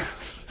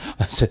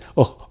 I said,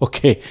 "Oh,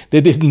 okay."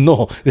 They didn't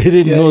know. They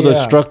didn't know the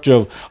structure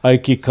of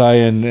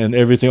Aikikai and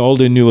everything. All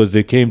they knew was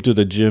they came to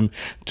the gym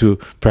to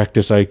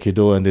practice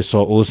Aikido, and they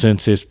saw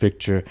O-sensei's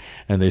picture,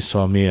 and they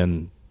saw me,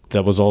 and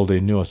that was all they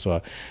knew. So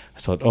I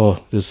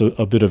thought, there's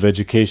a bit of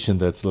education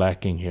that's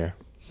lacking here.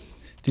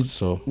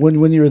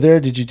 When you were there,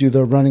 did you do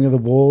the running of the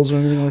bulls or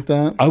anything like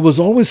that? I was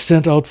always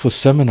sent out for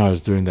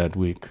seminars during that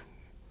week.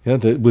 Yeah,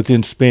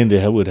 within Spain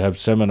they would have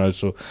seminars,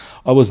 so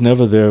I was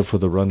never there for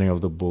the running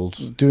of the bulls.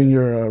 Doing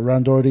your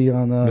randori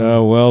on.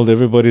 Well,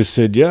 everybody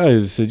said,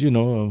 I said,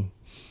 you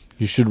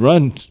should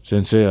run,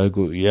 Sensei. I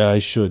go, yeah, I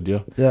should, yeah.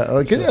 Yeah,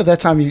 okay. At that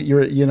time you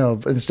were,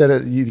 instead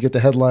of you get the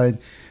headline,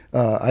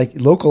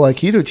 local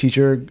Aikido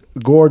teacher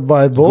gored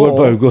by bull.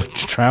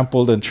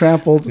 Trampled.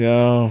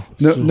 Yeah.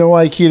 No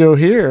Aikido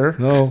here.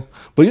 No.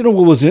 But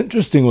what was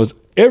interesting was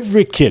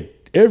every kid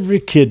every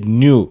kid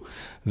knew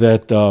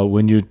that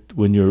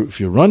if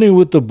you're running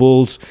with the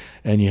bulls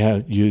and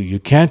you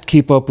can't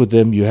keep up with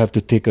them, you have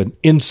to take an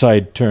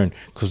inside turn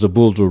because the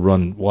bulls will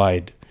run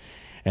wide.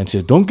 And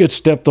said, don't get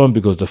stepped on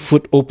because the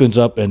foot opens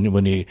up, and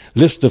when he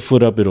lifts the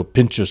foot up, it'll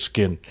pinch your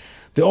skin.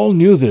 They all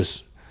knew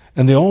this,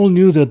 and they all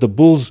knew that the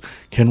bulls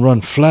can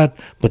run flat,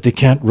 but they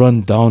can't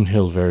run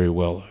downhill very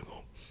well.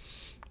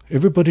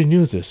 Everybody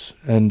knew this,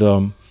 and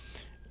the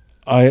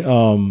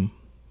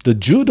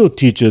judo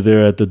teacher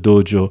there at the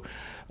dojo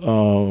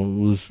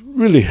was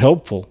really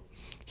helpful.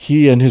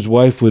 He and his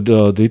wife would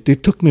they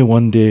took me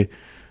one day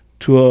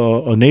to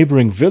a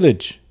neighboring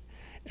village,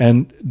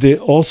 and they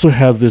also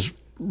have this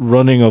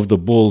running of the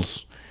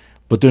bulls,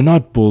 but they're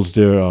not bulls.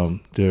 They're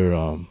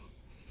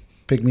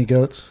Pygmy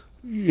goats.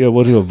 Yeah,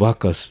 what are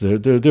vacas?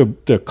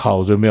 They're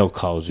cows. They're male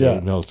cows. Yeah,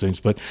 male things.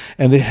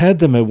 And they had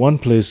them at one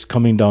place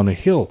coming down a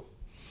hill,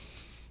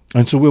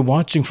 and so we're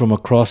watching from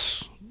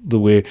across the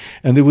way,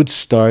 and they would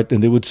start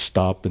and they would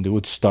stop and they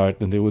would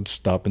start and they would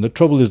stop. And the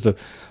trouble is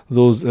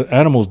those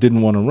animals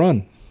didn't want to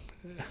run,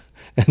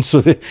 and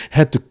so they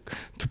had to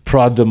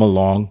prod them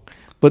along.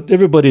 But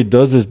everybody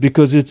does this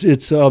because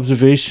it's an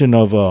observation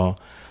of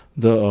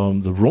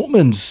the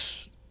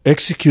Romans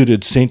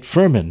executed Saint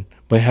Firmin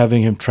by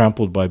having him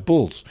trampled by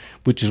bulls,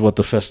 which is what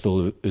the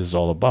festival is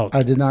all about.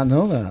 I did not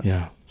know that.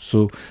 Yeah.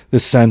 So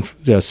this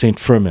Saint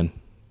Firmin,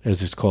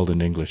 as it's called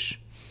in English.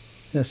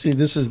 Yeah. See,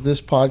 this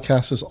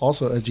podcast is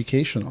also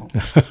educational.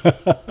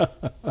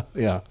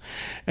 Yeah,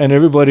 and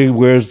everybody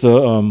wears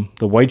the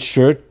white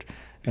shirt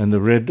and the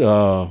red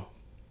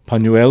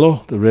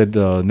pañuelo, the red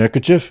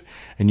neckerchief,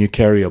 and you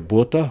carry a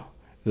bota,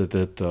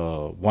 that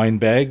wine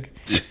bag.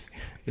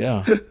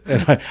 Yeah,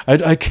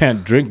 and I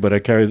can't drink, but I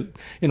carry,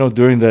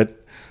 during that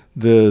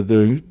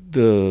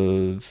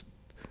the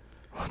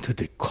what did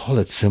they call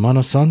it,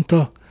 Semana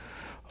Santa?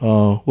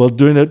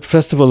 During that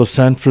festival of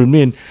San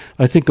Fermin,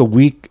 I think a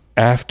week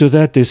after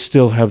that they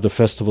still have the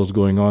festivals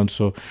going on.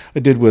 So I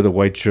did wear the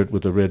white shirt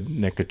with the red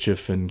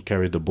neckerchief and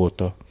carry the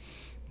bota.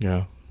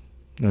 Yeah,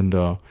 and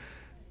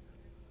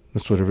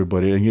that's what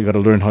everybody. And you got to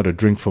learn how to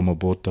drink from a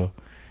bota.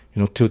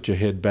 Tilt your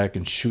head back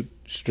and shoot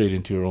straight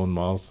into your own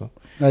mouth.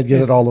 I'd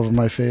get it all over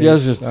my face. Yeah,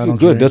 it's good.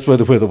 Drink. That's why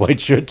they wear the white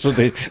shirt, so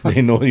they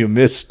know you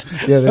missed.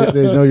 Yeah,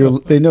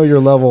 they know your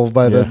level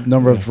by the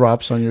number of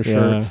drops on your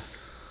shirt.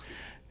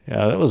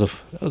 Yeah, that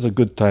was a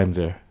good time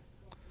there.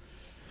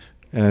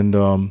 And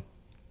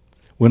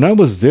when I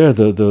was there,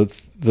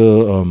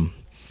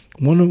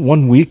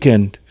 one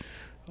weekend,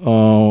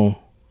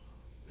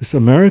 this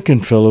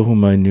American fellow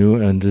whom I knew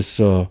and this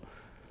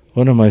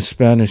one of my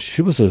Spanish,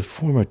 she was a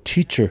former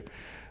teacher.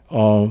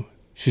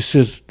 She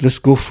says, let's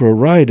go for a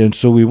ride. And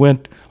so we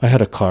went. I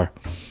had a car.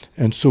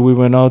 And so we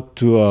went out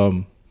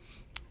to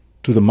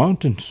the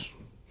mountains,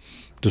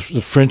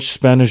 the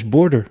French-Spanish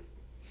border.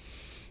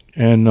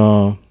 And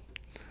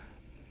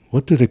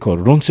what do they call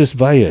it?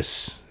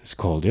 Roncesvalles, it's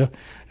called, yeah?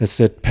 It's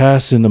that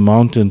pass in the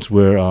mountains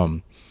where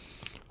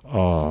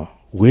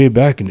way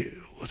back in the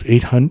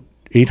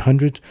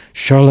 800s,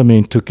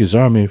 Charlemagne took his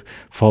army,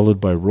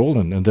 followed by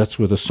Roland. And that's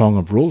where the Song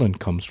of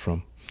Roland comes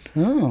from.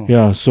 Oh.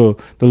 Yeah, so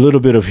the little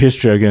bit of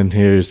history again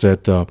here is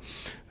that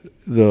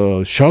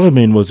the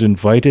Charlemagne was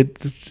invited.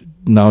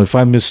 Now, if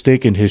I'm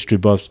mistaken, history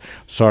buffs,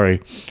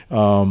 sorry.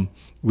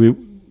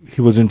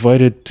 He was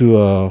invited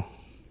to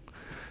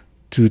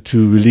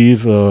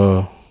relieve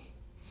a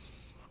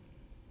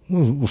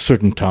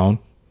certain town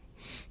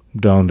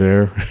down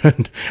there.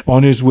 And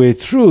on his way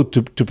through,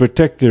 to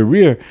protect their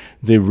rear,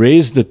 they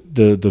razed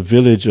the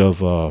village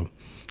of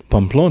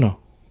Pamplona.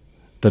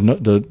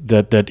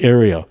 That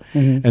area.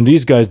 Mm-hmm. And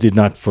these guys did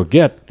not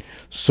forget.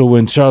 So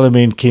when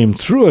Charlemagne came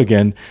through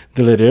again,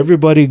 they let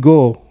everybody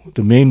go,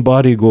 the main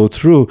body go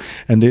through,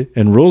 and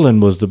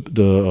Roland was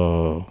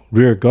the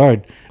rear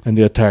guard, and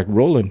they attacked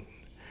Roland.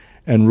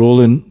 And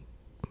Roland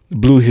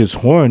blew his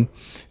horn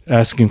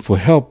asking for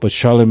help, but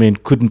Charlemagne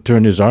couldn't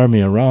turn his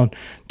army around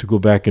to go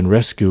back and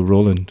rescue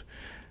Roland.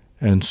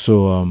 And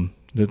so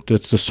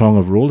that's the Song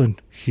of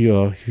Roland. He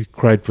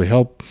cried for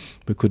help,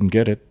 but couldn't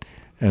get it.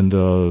 And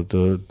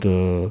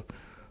the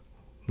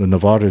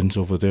Navarrans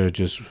over there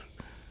just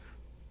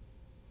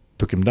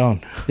took him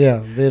down.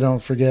 Yeah, they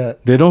don't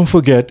forget. They don't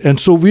forget. And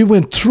so we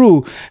went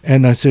through,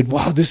 and I said,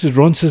 wow, this is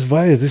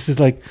Roncesvalles. This is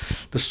like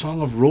the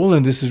Song of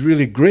Roland. This is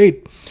really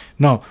great.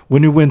 Now,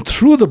 when we went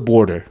through the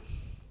border,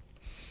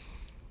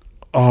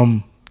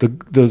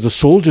 the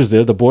soldiers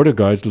there, the border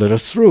guards, let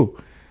us through.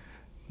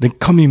 Then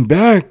coming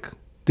back,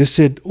 they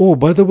said, oh,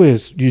 by the way,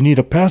 you need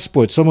a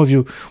passport.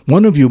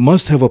 One of you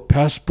must have a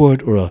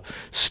passport or a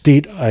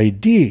state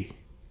ID.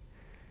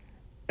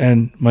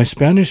 And my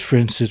Spanish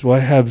friend says, well,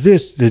 I have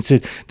this. They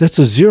said, that's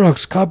a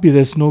Xerox copy.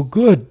 That's no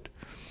good.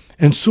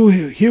 And so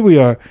here we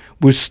are.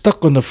 We're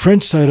stuck on the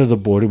French side of the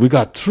border. We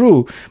got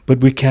through,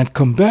 but we can't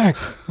come back.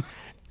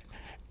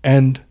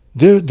 And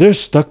they're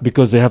stuck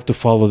because they have to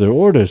follow their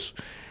orders.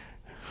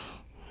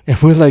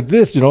 And we're like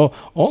this, all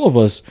of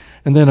us.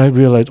 And then I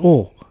realized,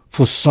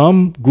 for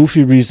some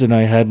goofy reason,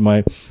 I had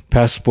my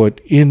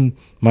passport in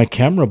my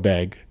camera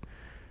bag.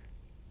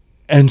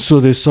 And so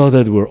they saw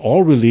that we're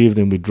all relieved,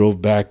 and we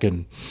drove back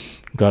and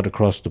got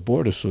across the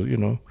border. So,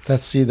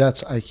 That's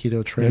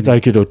Aikido training. It's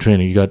Aikido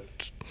training. You got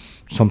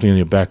something in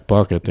your back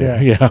pocket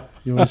there. Yeah.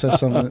 You always have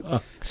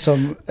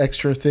some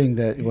extra thing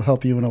that will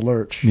help you in a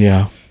lurch.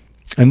 Yeah.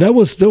 And that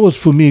was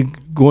for me,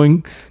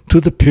 going to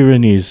the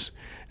Pyrenees,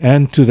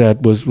 and to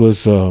that was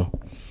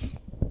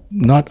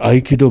not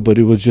Aikido, but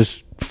it was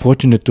just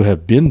fortunate to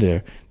have been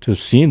there, to have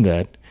seen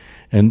that.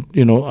 And,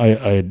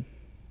 I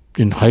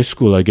in high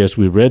school, I guess,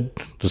 we read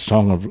the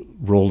Song of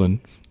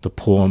Roland, the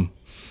poem,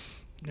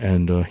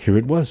 and here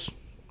it was.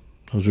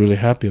 I was really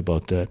happy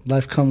about that.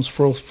 Life comes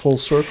full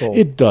circle.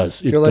 It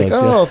does. You're like,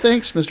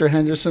 thanks, Mr.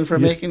 Henderson, for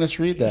making us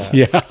read that.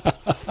 Yeah.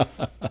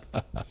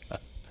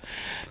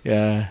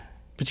 Yeah.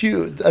 But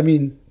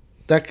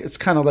it's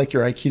kind of like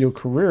your Aikido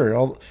career.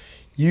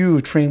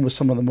 You trained with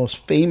some of the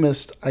most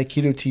famous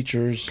Aikido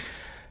teachers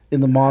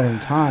in the modern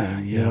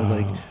time.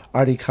 Like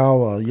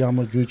Arikawa,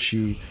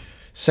 Yamaguchi,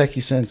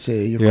 Seki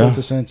Sensei,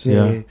 Yokota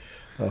Sensei,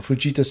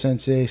 Fujita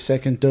Sensei,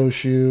 Second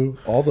Doshu,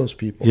 all those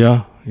people.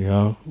 Yeah.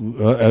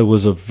 It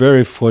was a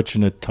very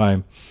fortunate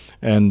time.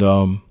 And,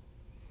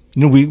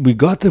 we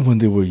got them when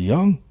they were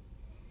young.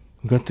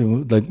 We got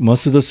them, like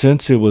Masuda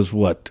Sensei was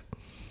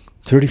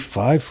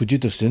 35?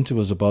 Fujita Sensei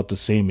was about the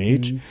same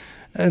age.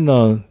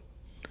 Mm-hmm.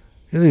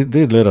 And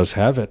they let us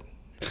have it.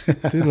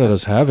 They let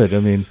us have it. I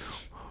mean,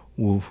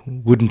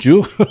 wouldn't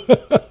you?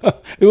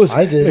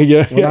 I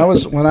did.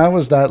 When I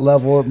was that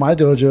level at my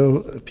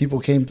dojo, people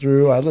came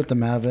through. I let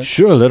them have it.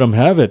 Sure, let them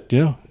have it.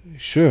 Yeah,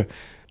 sure.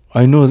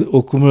 I know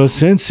Okumura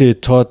Sensei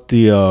taught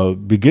the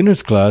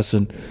beginners class,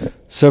 and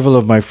several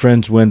of my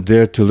friends went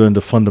there to learn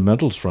the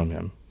fundamentals from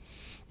him.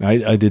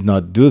 I did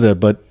not do that,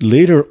 but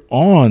later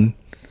on,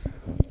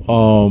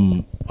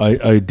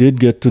 I did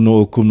get to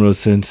know Okumura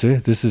Sensei.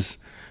 This is,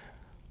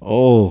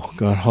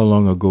 how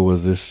long ago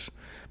was this?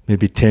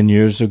 Maybe 10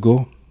 years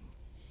ago.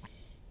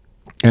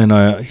 And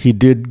he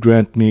did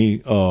grant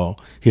me,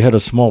 he had a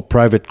small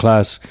private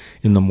class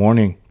in the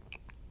morning,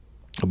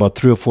 about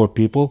 3 or 4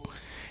 people.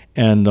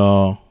 And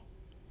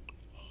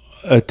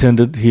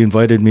he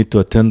invited me to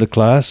attend the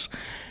class.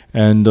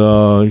 And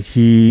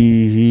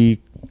he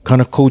kind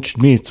of coached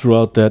me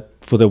throughout that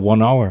for the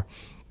 1 hour.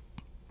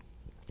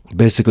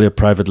 Basically a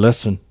private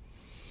lesson.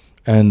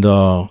 And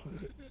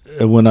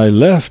when I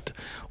left,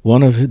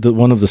 one of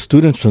the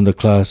students from the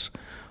class,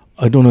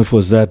 I don't know if it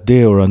was that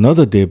day or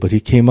another day, but he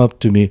came up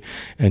to me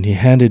and he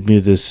handed me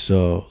this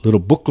little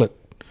booklet.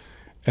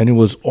 And it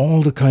was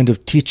all the kind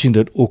of teaching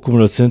that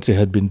Okumura Sensei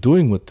had been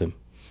doing with them.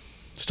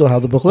 Still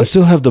have the booklet? I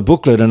still have the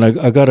booklet, and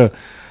I gotta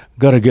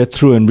get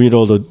through and read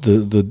all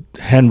the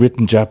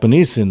handwritten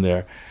Japanese in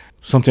there.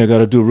 Something I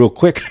gotta do real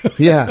quick.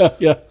 Yeah.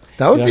 Yeah.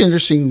 That would be an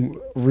interesting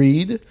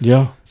read.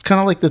 Yeah. It's kind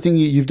of like the thing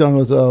you've done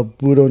with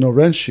Budo no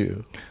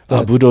Renshu.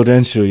 Budo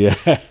Renshu, yeah.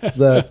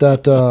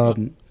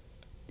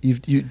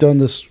 You've done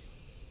this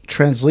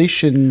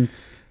translation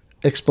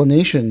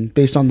explanation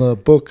based on the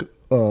book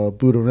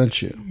Budo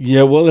Renshu.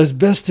 Yeah, well, as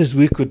best as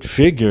we could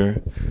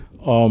figure,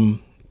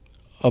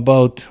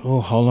 about,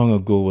 how long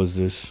ago was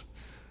this?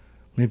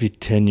 Maybe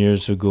 10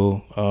 years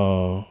ago.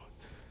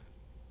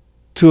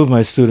 2 of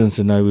my students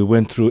and I, we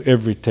went through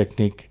every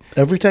technique.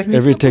 Every technique?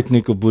 Every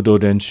technique of Budo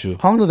Renshu.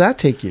 How long did that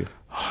take you?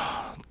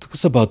 It took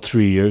us about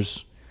 3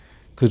 years.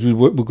 Because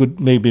we could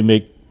maybe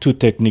make 2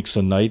 techniques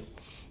a night.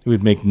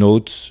 We'd make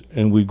notes,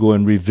 and we'd go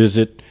and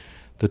revisit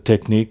the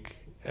technique.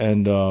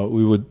 And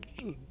we would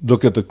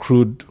look at the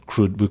crude,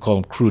 we call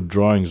them crude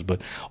drawings,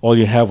 but all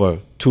you have are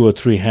 2 or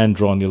 3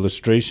 hand-drawn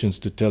illustrations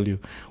to tell you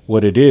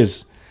what it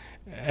is.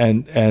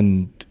 And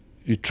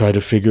you try to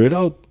figure it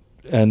out.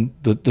 And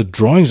the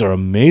drawings are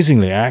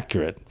amazingly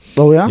accurate.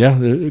 Oh, yeah? Yeah,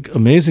 they're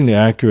amazingly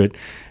accurate.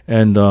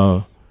 And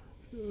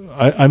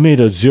I made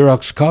a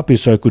Xerox copy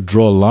so I could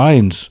draw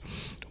lines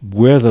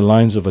where the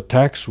lines of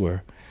attacks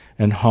were,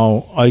 and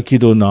how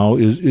Aikido now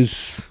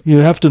is you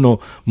have to know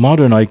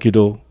modern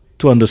Aikido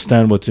to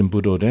understand what's in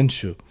Budo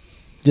Renshu.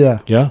 Yeah.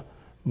 Yeah?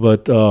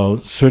 But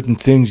certain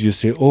things you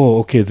say,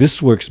 okay,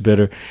 this works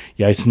better.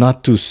 Yeah, it's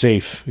not too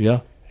safe.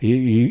 Yeah?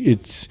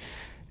 It's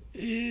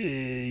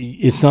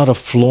not a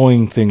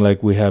flowing thing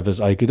like we have as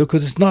Aikido,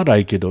 because it's not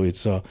Aikido.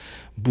 It's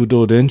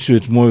Budo Renshu.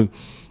 It's more,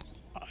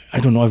 I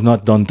don't know, I've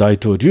not done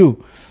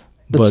Daito-ryu.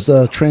 It's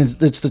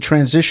the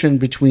transition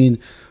between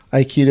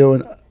Aikido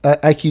and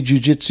Aiki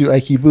Jiu-Jitsu,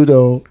 Aiki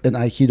Budo, and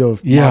Aikido,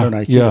 modern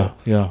Aikido.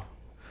 Yeah.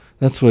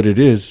 That's what it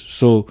is.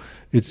 So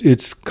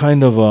it's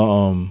kind of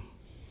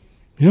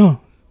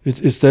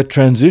it's that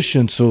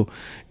transition. So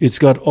it's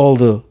got all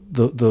the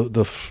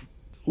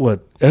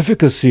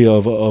efficacy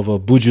of a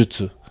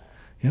Bujutsu.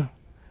 Yeah.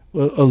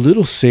 A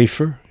little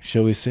safer,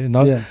 shall we say.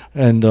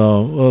 And a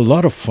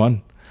lot of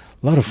fun.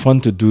 A lot of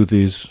fun to do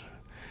these.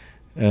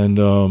 And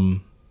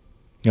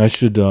I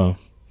should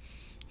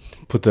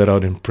put that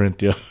out in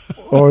print, yeah.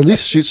 Or at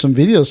least shoot some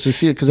videos to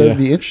see it, because that would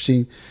be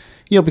interesting.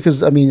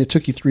 Because, it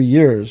took you 3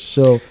 years.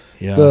 So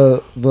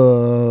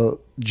the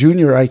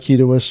junior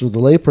Aikidoist or the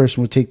layperson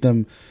would take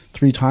them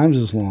 3 times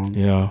as long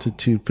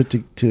to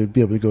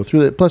be able to go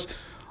through it. Plus,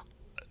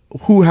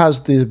 who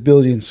has the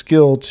ability and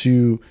skill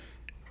to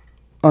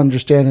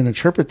understand and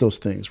interpret those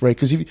things, right?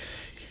 Because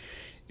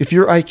if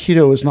your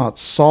Aikido is not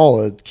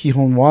solid,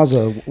 Kihon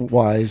Waza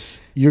wise,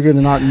 you're going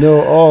to not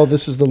know, oh,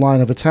 this is the line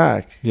of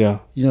attack. Yeah.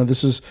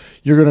 This is,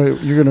 you're going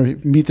to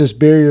meet this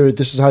barrier.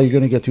 This is how you're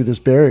going to get through this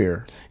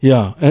barrier.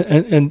 Yeah.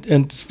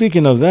 And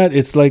speaking of that,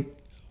 it's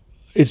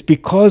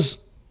because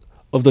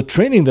of the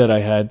training that I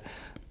had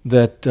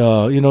that,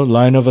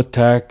 line of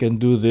attack and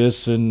do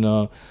this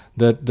and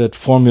that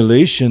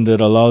formulation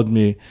that allowed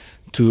me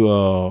to,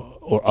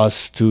 or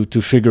us to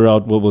figure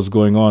out what was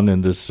going on in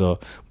this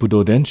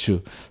Budo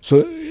Denshu.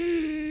 So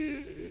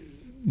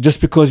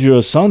just because you're a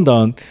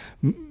sandan,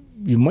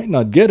 you might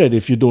not get it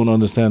if you don't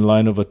understand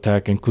line of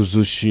attack and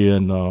kuzushi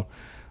and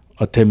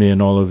atemi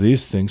and all of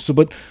these things. So,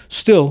 but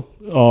still,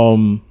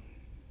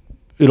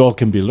 it all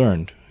can be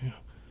learned.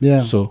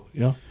 Yeah. So,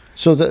 yeah.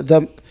 So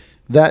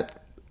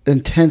that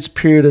intense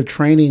period of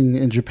training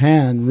in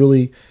Japan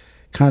really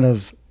kind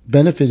of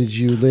benefited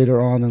you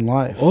later on in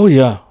life. Oh,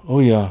 yeah.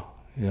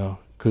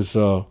 Because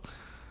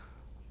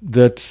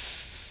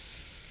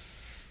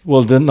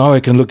then now I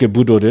can look at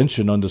Budo Denshu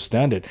and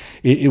understand it.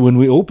 When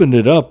we opened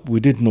it up, we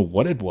didn't know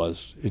what it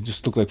was. It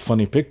just looked like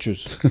funny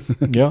pictures.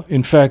 Yeah.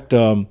 In fact,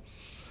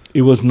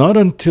 it was not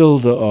until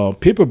the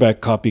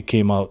paperback copy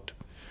came out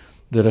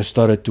that I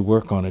started to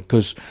work on it.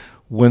 Because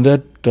when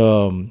that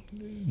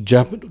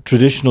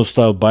traditional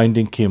style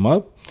binding came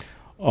up,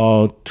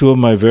 two of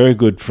my very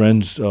good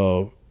friends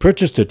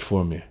purchased it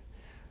for me.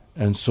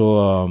 And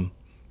so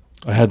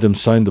I had them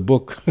sign the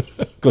book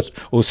because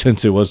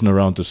Sensei wasn't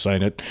around to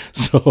sign it.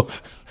 So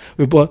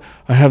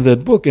I have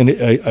that book, and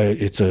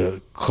it's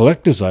a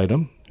collector's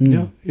item.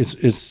 Yeah,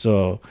 it's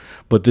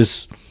but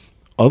this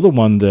other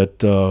one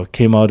that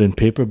came out in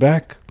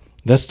paperback,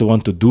 that's the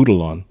one to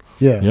doodle on.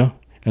 Yeah,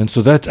 and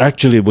so that's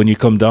actually, when you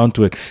come down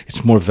to it,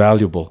 it's more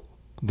valuable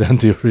than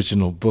the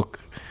original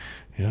book.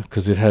 Yeah,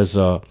 because it has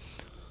a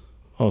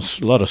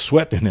lot of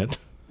sweat in it.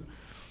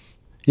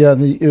 Yeah,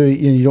 and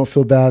you don't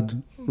feel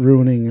bad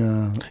ruining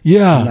a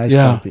nice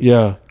copy.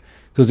 Yeah,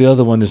 because the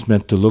other one is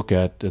meant to look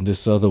at, and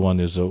this other one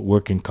is a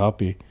working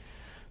copy.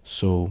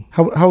 So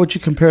how would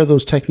you compare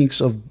those techniques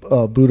of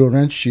Budo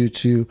Renshu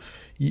to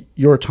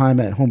your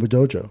time at Hombu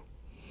Dojo?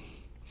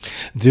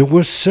 There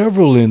were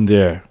several in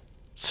there,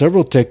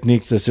 several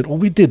techniques that said,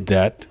 we did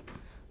that,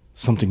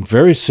 something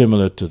very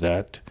similar to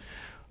that.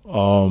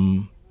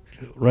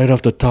 Right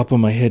off the top of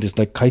my head, it's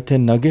like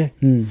kaiten nage.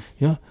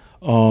 Yeah.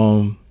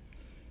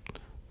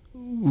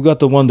 We got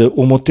the one that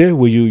omote,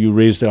 where you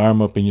raise the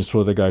arm up and you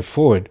throw the guy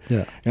forward.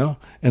 Yeah.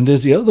 And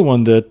there's the other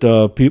one that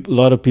a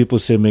lot of people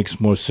say makes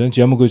more sense.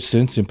 Yamaguchi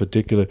Sensei in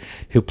particular,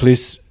 he'll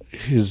place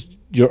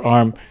your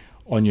arm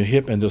on your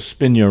hip and they'll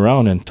spin you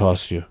around and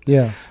toss you.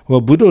 Yeah.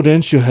 Well, Budo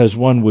Denshu has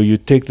one where you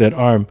take that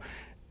arm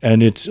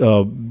and it's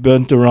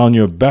bent around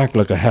your back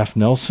like a half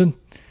Nelson,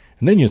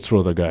 and then you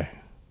throw the guy.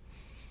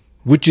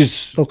 Which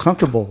is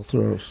comfortable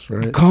throws,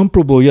 right?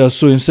 Comparable, yeah.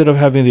 So instead of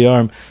having the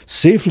arm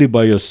safely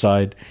by your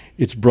side,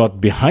 it's brought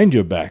behind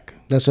your back.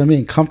 That's what I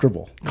mean.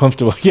 Comfortable,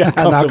 yeah.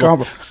 Comfortable. Not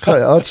comfortable.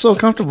 Oh, it's so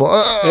comfortable.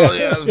 Oh,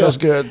 yeah, it feels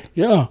good.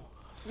 Yeah,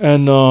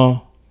 and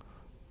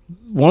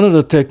one of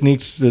the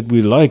techniques that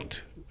we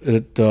liked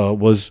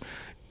was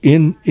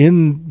in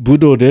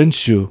Budo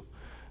Denshu.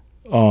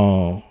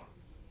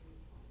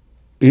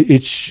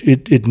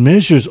 It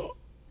measures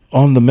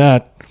on the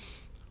mat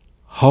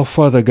how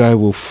far the guy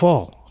will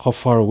fall. How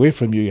far away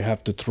from you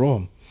have to throw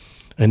him.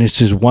 And it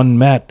says one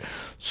mat.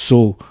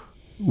 So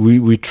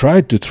we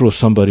tried to throw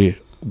somebody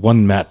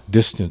one mat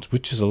distance,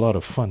 which is a lot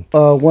of fun.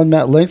 1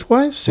 mat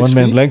lengthwise? 6 1 feet?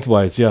 mat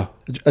lengthwise, yeah.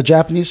 A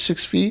Japanese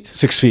 6 feet?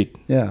 6 feet.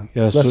 Yeah.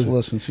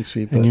 Less than 6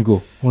 feet. And you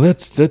go, well,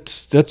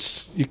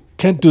 that's you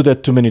can't do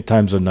that too many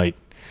times a night,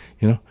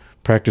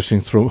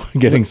 practicing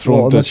getting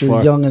thrown that unless you're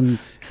far. young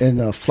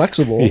and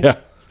flexible.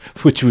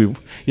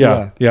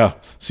 Yeah.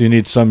 So you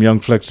need some young,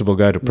 flexible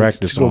guy to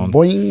practice go on.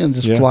 Boing and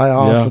just fly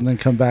off and then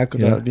come back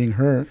without being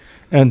hurt.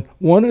 And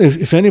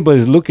if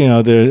anybody's looking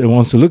out there and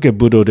wants to look at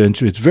Budo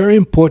Denshu, it's very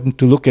important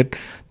to look at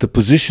the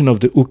position of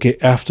the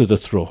uke after the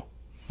throw.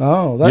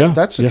 Oh,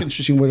 that's an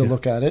interesting way to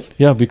look at it.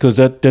 Yeah, because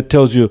that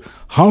tells you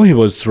how he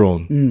was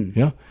thrown.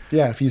 Yeah.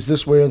 Yeah, if he's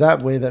this way or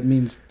that way, that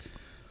means...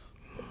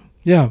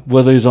 Yeah,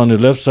 whether he's on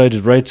his left side,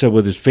 his right side,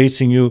 whether he's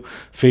facing you,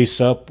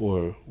 face up,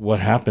 or what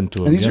happened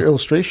to him. And these are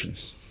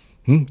illustrations.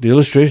 The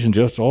illustrations,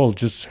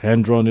 just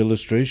hand-drawn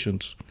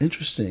illustrations.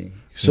 Interesting.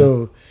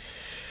 So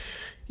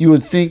you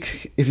would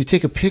think if you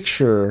take a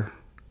picture,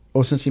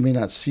 since you may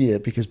not see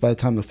it because by the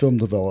time the film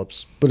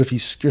develops, but if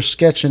you're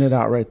sketching it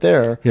out right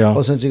there,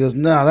 since he goes,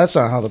 no, that's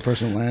not how the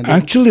person landed.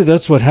 Actually,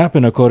 that's what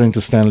happened according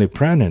to Stanley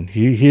Pranin.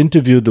 He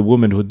interviewed the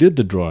woman who did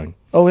the drawing.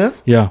 Oh, yeah?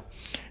 Yeah.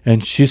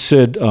 And she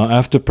said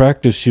after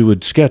practice she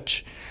would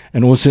sketch,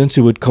 and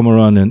Osensei would come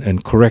around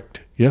and correct,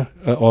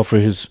 offer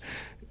his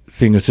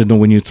thing. I said, no,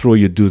 when you throw,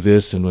 you do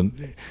this.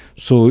 And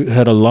so it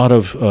had a lot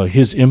of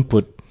his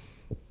input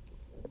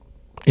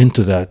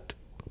into that,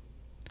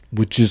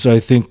 which is, I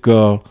think,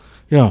 thank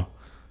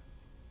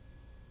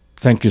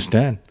you,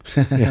 Stan.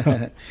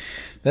 Yeah.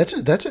 That's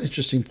an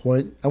interesting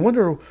point. I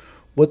wonder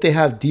what they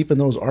have deep in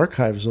those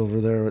archives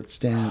over there at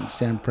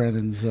Stan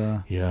Prendon's.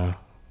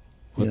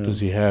 What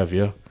does he have?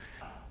 Yeah.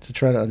 To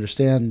try to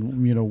understand,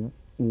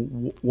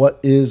 what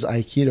is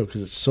Aikido,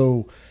 because it's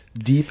so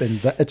deep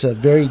and it's a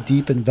very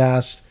deep and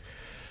vast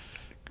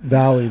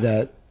valley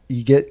that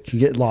you can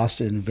get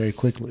lost in very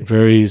quickly.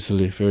 Very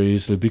easily.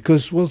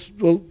 Because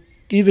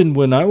even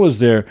when I was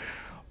there,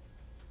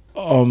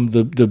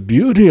 the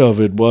beauty of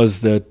it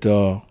was that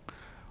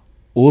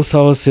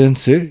Osawa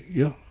Sensei,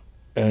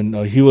 and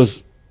he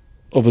was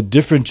of a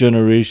different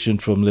generation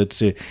from, let's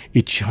say,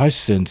 Ichihashi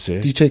Sensei.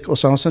 Do you take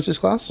Osawa Sensei's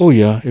class? Oh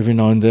yeah, every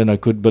now and then I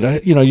could, but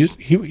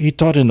he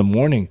taught in the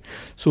morning,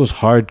 so it was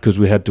hard because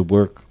we had to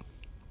work.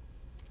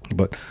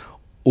 But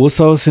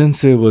Osawa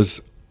Sensei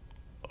was,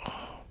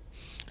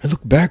 I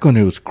look back on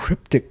it, was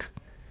cryptic,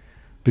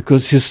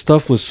 because his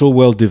stuff was so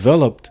well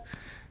developed.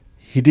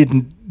 He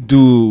didn't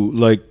do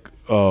like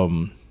a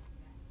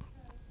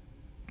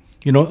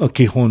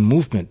Kihon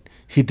movement.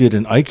 He did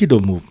an Aikido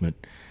movement,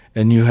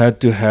 and you had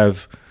to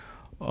have.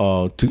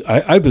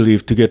 I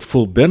believe to get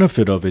full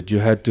benefit of it, you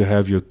had to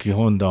have your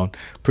Kihon down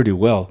pretty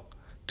well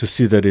to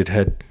see that it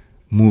had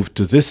moved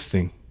to this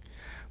thing.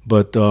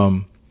 But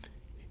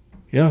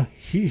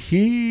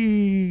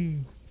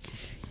he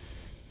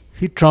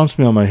trounced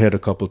me on my head a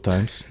couple of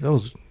times.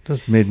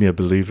 That made me a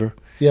believer.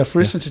 Yeah, for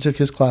instance, he took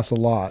his class a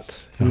lot.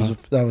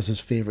 That was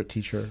his favorite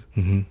teacher.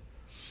 Mm-hmm.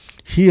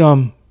 He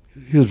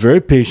was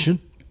very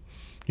patient,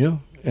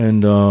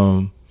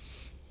 and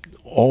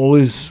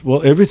always,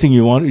 everything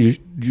you want,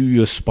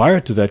 you aspire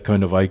to that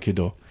kind of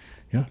Aikido,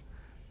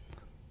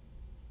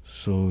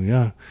 So,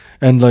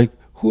 and like,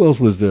 who else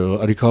was there?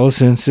 Arikawa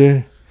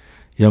Sensei,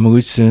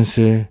 Yamaguchi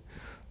Sensei,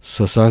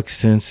 Sasaki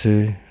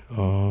Sensei.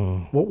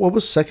 What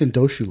was second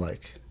doshu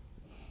like?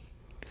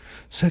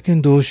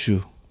 Second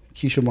doshu.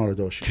 Kishimaru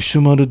doshu.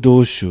 Kishimaru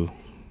doshu.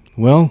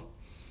 Well,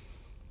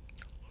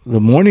 the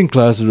morning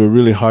classes were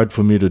really hard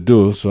for me to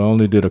do, so I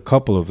only did a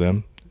couple of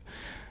them.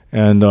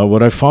 And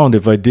what I found,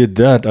 if I did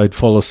that, I'd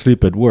fall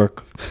asleep at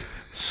work.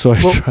 So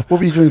what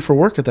were you doing for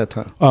work at that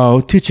time?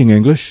 Teaching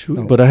English,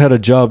 but I had a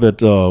job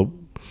at a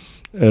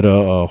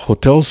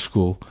hotel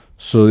school.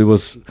 So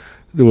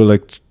I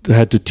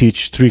had to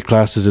teach 3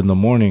 classes in the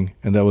morning,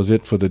 and that was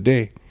it for the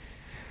day.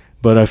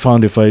 But I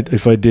found if I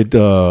did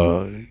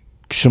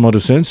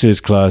Kishimaru Sensei's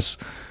class,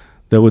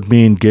 that would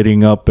mean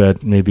getting up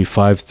at maybe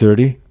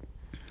 5:30.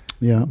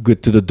 Yeah.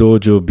 Get to the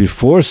dojo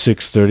before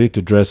 6:30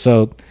 to dress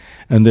out,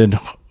 and then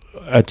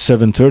at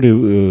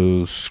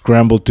 7:30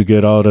 scrambled to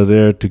get out of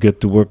there to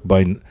get to work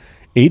by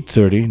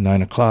 8:30,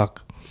 9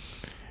 o'clock.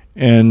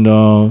 And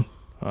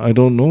I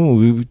don't know,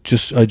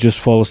 I just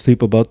fall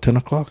asleep about 10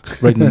 o'clock,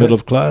 right in the middle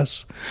of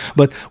class.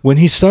 But when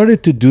he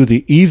started to do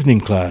the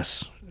evening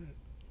class,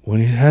 when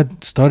he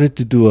had started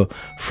to do a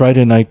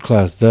Friday night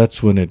class,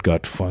 that's when it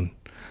got fun.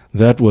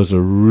 That was a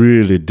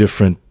really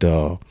different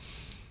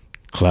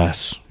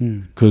class,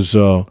 because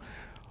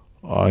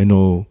I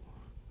know.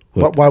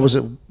 Why was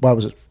it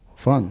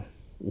fun?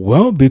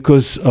 Well,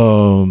 because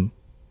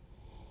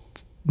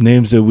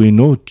names that we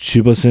know,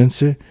 Chiba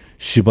Sensei,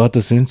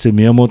 Shibata Sensei,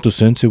 Miyamoto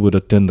Sensei would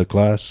attend the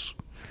class,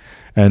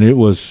 and it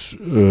was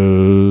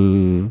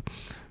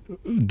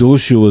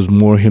doshu was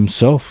more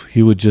himself.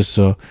 He would just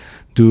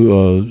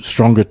do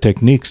stronger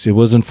techniques. It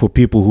wasn't for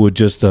people who were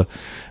just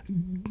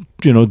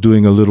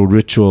doing a little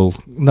ritual.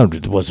 No,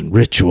 it wasn't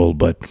ritual,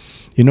 but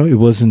it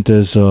wasn't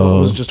as. It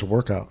was just a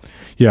workout.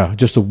 Yeah,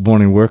 just a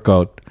morning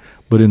workout.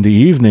 But in the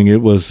evening,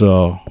 it was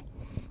a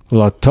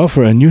lot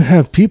tougher. And you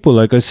have people,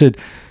 like I said,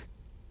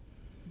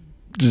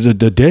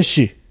 the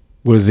deshi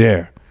were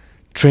there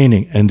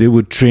training, and they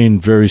would train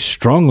very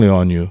strongly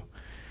on you.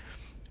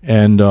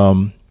 And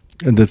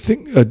the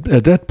thing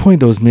at that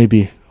point, was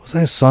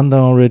I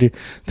sundown already?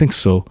 I think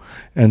so.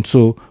 And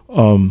so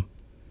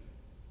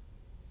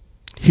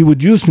he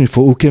would use me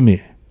for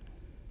ukemi,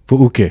 for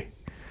uke.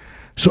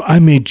 So I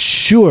made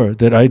sure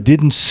that I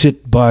didn't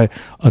sit by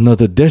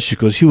another deshi,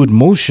 because he would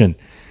motion.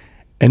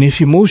 And if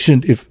he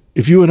motioned,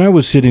 if you and I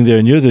was sitting there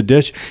and you're the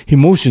deshi, he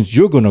motions,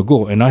 you're going to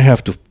go, and I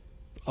have to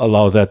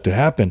allow that to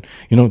happen.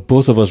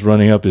 Both of us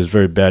running up is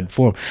very bad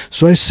form.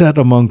 So I sat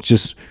among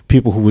just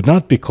people who would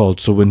not be called.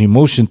 So when he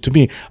motioned to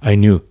me, I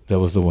knew that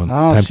was the one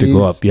time to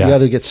go up. Yeah, you got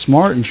to get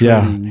smart in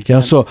training. Yeah.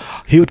 So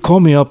he would call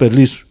me up at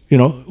least,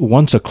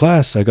 once a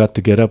class. I got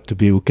to get up to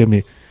be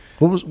ukemi.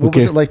 What was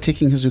it like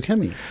taking his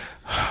ukemi?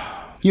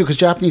 Because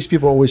Japanese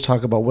people always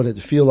talk about what did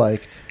it feel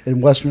like,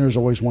 and Westerners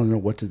always want to know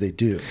what did they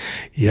do.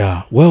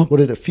 Yeah, well, what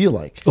did it feel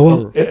like?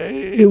 Well,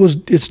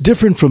 it's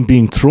different from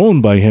being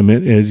thrown by him.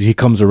 As he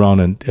comes around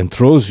and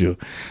throws you,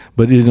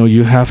 but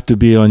you have to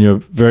be on your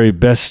very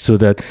best so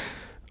that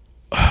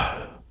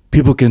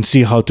people can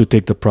see how to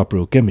take the proper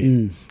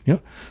ukemi. Yeah,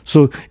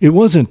 so it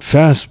wasn't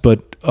fast,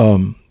 but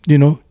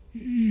you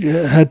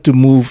had to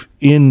move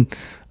in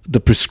the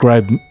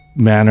prescribed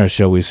manner,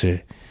 shall we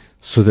say,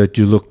 so that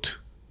you looked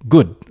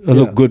good.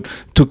 Looked good,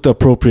 took the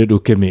appropriate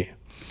ukemi.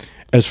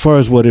 As far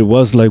as what it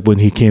was like when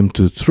he came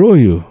to throw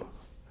you,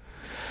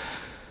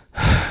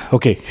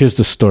 okay, here's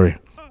the story.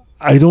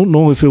 I don't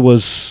know if it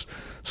was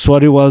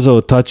Swadiwaza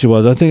or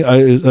Tachiwaza. I think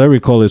I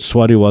recall it's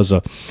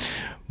Swadiwaza.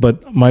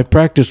 But my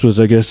practice was,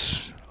 I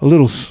guess,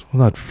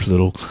 not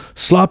little,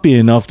 sloppy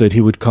enough that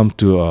he would come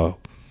to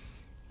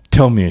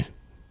tell me,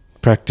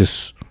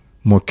 practice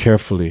more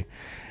carefully.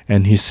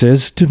 And he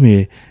says to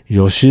me,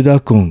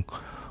 Yoshida-kun,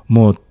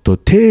 motto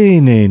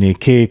teinei ni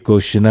keiko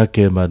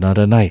shinakeba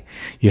naranai.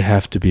 You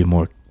have to be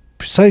more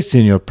precise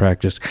in your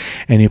practice.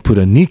 And he put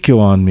a nikyo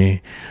on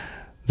me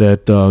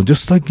that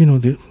just like,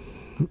 the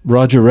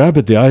Roger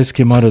Rabbit, the eyes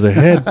came out of the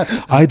head.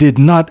 I did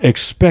not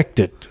expect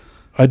it.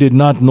 I did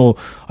not know.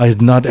 I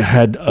had not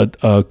had a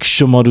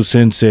Kishimaru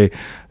Sensei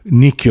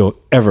nikyo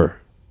ever.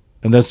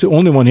 And that's the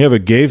only one he ever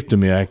gave to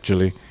me,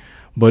 actually.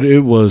 But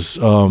it was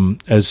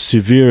as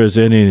severe as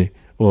any,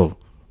 well,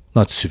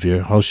 not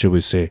severe, how should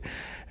we say,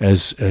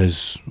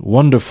 as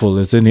wonderful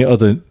as any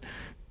other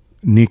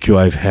nikyo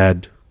I've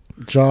had.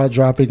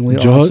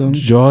 Jaw-droppingly awesome.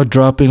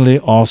 Jaw-droppingly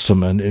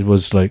awesome. And it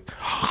was like,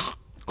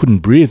 couldn't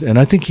breathe. And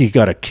I think he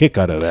got a kick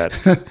out of that.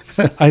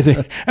 I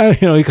think,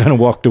 he kind of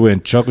walked away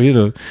and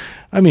chuckled,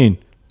 I mean,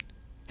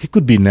 he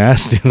could be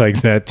nasty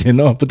like that,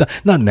 but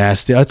not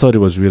nasty. I thought it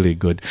was really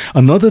good.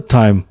 Another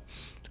time,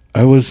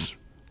 was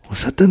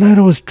that the night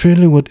I was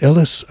training with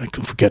Ellis? I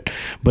can forget.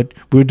 But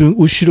we were doing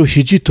Ushiro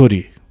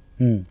Hijitori.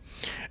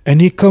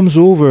 And he comes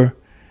over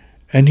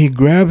and he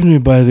grabs me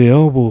by the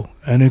elbow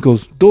and he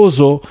goes,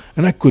 Dozo,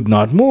 and I could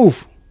not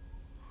move.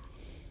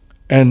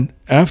 And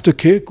after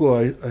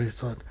Keiko, I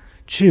thought,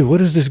 gee,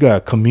 what is this guy, a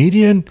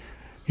comedian?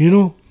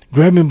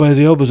 Grabbed me by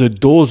the elbow and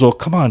said, Dozo,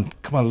 come on,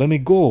 let me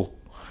go.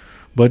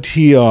 But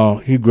he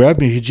grabbed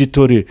me,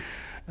 Hijitori,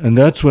 and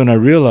that's when I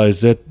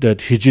realized that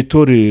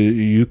Hijitori,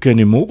 you can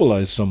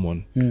immobilize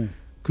someone.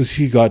 Because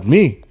he got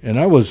me, and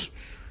I was,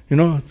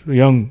 a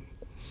young,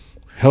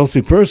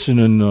 healthy person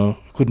and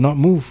could not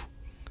move.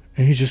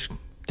 And he just...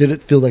 Did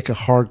it feel like a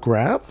hard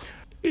grab?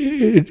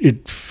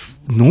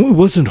 No, it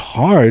wasn't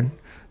hard.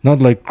 Not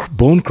like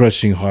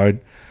bone-crushing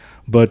hard.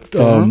 But,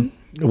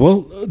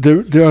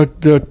 there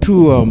are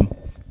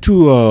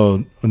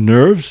two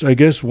nerves, I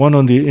guess, one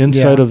on the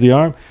inside of the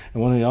arm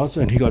and one on the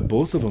outside, and he got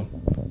both of them.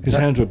 His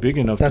hands were big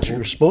enough. That's what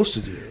you're supposed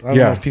to do. I don't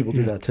know if people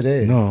do that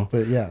today. No.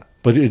 But yeah.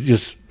 But it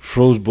just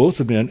froze both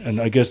of me, and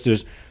I guess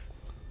there's,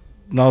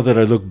 now that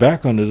I look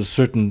back on it, a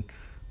certain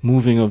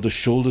moving of the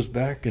shoulders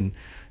back and,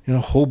 a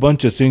whole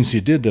bunch of things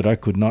he did that I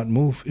could not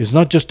move. It's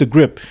not just a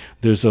grip.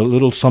 There's a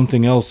little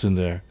something else in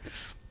there.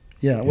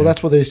 Yeah, well,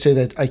 that's what they say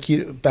that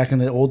Aikido, back in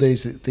the old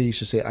days, they used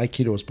to say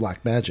Aikido was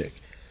black magic.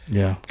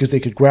 Yeah, because they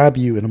could grab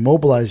you and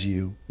immobilize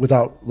you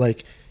without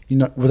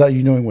without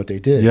you knowing what they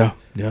did. Yeah.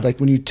 Like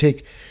when you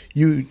take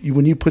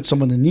when you put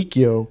someone in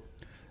Nikyo,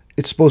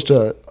 it's supposed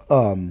to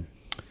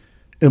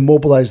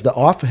immobilize the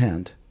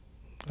offhand.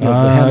 The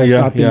hand that's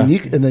not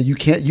being and then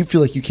you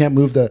feel like you can't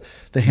move the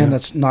hand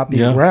that's not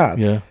being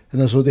grabbed. Yeah. And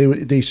that's what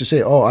they used to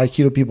say. Oh,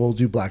 Aikido people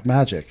do black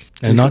magic,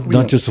 and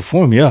not just the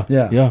form. Yeah.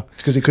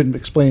 Because they couldn't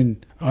explain.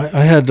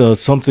 I had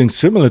something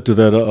similar to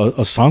that.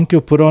 A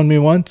Sankyo put on me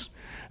once,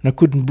 and I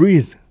couldn't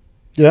breathe.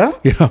 Yeah?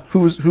 Yeah. Who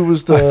was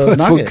the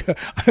Nage?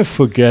 I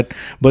forget.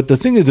 But the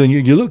thing is, when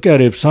you look at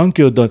it, if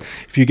Sankyo done,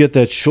 if you get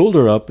that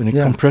shoulder up and it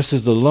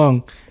compresses the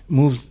lung,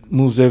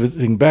 moves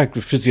everything back.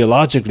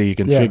 Physiologically, you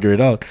can figure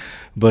it out.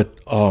 But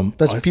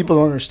people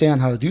don't understand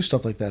how to do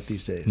stuff like that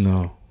these days.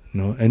 No.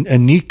 And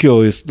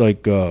Nikyo is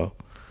like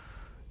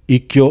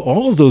Ikkyo.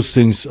 All of those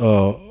things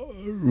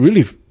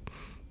really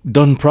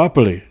done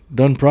properly.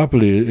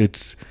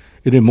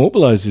 It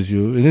immobilizes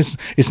you, and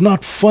it's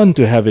not fun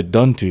to have it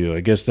done to you.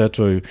 I guess that's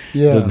why it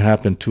doesn't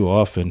happen too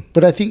often.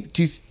 But I think,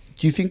 do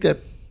you think that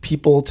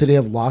people today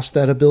have lost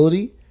that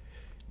ability?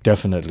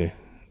 Definitely.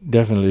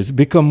 It's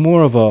become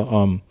more of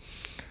a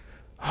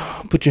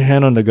put your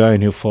hand on the guy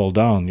and he'll fall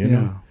down. You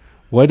know,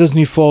 why doesn't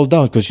he fall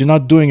down? Because you're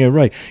not doing it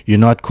right. You're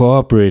not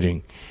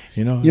cooperating.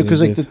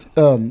 Because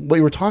what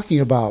you were talking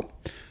about,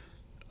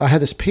 I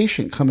had this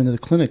patient come into the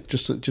clinic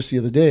just the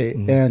other day,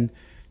 and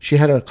she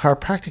had a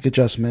chiropractic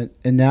adjustment,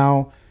 and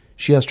now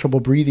she has trouble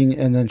breathing,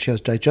 and then she has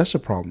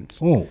digestive problems.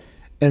 Oh.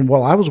 And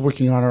while I was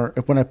working on her,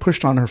 when I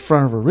pushed on her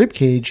front of her rib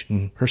cage,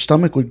 her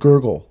stomach would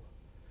gurgle.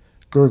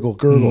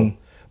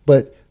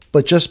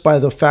 But just by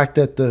the fact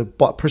that the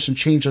person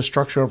changed the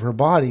structure of her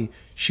body,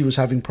 she was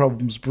having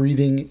problems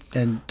breathing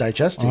and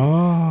digesting.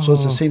 Oh. So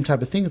it's the same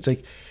type of thing. It's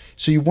like,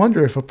 so you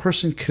wonder if a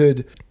person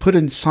could put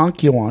in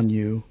Sankyo on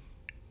you,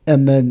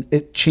 and then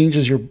it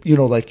changes your, you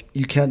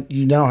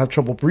now have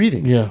trouble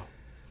breathing. Yeah.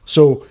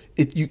 So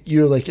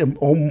you're like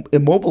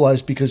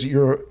immobilized because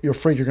you're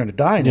afraid you're going to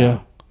die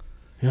now.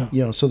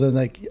 Yeah. So then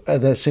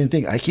that same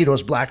thing, Aikido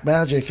is black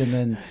magic, and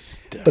then,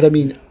 but I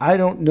mean, I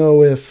don't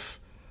know if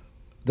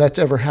that's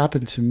ever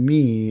happened to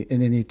me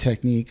in any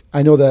technique.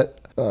 I know that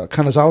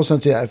Kanazawa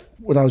Sensei,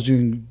 when I was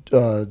doing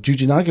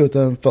Jujinage with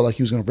them, felt like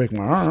he was going to break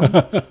my arm,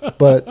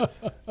 but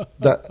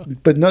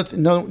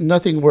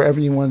nothing where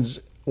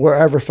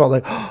I ever felt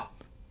like, oh,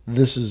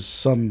 this is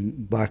some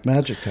black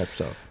magic type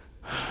stuff.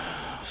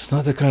 It's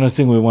not the kind of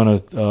thing we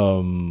want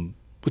to.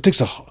 It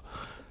takes a.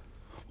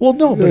 Well,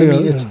 no, but I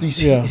mean, it's these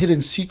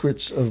hidden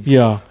secrets of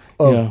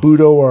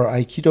Budo or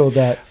Aikido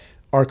that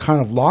are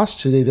kind of lost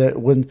today.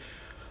 That when,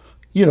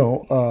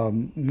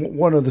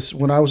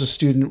 when I was a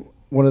student,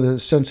 one of the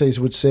senseis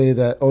would say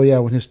that, oh yeah,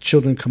 when his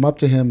children come up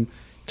to him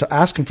to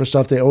ask him for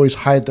stuff, they always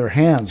hide their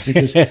hands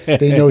because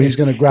they know he's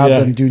going to grab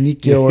them, do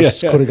Nikkyo or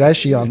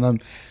Kotegaeshi on them,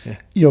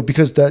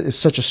 because that is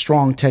such a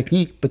strong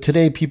technique. But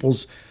today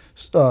people's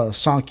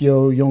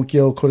Sankyo,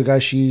 Yonkyo,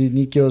 Kotegaeshi,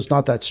 Nikkyo is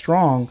not that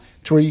strong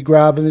to where you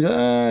grab and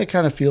go, I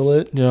kind of feel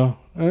it. Yeah,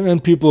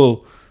 and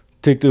people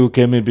take the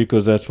ukemi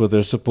because that's what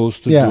they're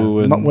supposed to do.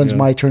 And, when's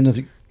my turn to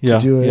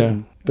do it? Yeah.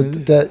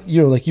 But that,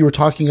 like you were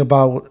talking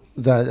about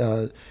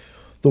that,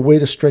 the way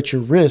to stretch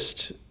your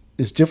wrist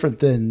is different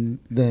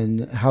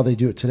than how they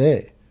do it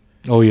today.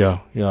 Oh yeah.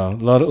 A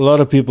lot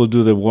of people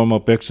do the warm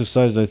up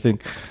exercise. I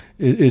think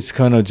it's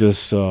kind of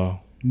just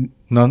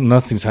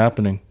nothing's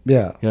happening.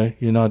 Yeah.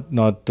 You're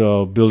not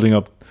building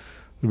up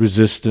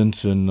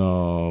resistance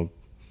and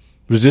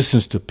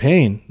resistance to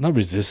pain. Not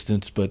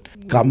resistance, but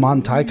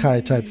Gaman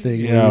Taikai type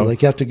thing. Yeah. You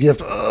have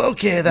to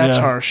okay, that's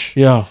harsh.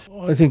 Yeah.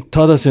 I think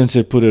Tada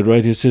Sensei put it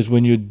right. He says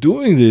when you're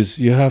doing this,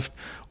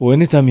 or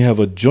anytime you have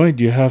a joint,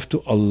 you have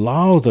to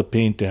allow the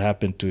pain to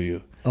happen to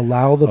you.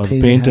 Allow the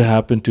pain to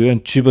happen to you.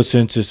 And Chiba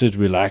Sensei says,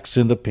 relax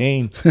in the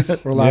pain.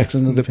 Relax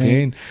in the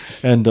pain.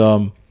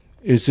 And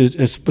it's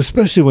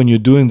especially when you're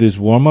doing these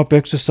warm-up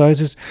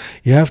exercises,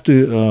 you have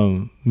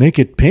to make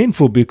it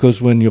painful,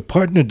 because when your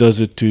partner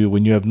does it to you,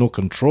 when you have no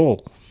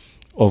control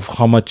of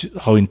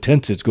how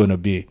intense it's going to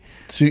be.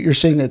 So you're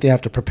saying that they have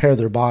to prepare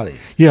their body.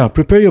 Yeah,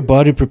 prepare your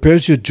body,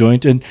 prepares your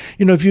joint. And,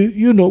 if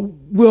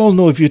we all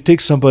know if you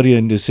take somebody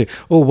and they say,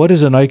 oh, what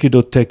is an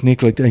Aikido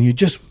technique like that? And you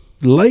just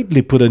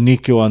lightly put a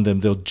Nikkyo on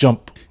them, they'll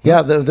jump.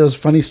 Yeah, there was a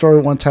funny story.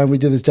 One time we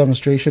did this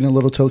demonstration in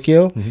Little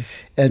Tokyo,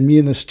 and me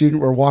and the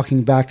student were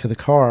walking back to the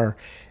car,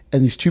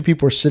 and these two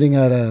people were sitting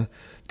at a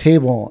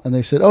table, and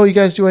they said, oh, you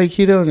guys do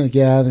Aikido? And like,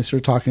 yeah, and they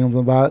started talking to them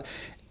about it.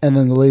 And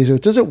then the lady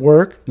goes, does it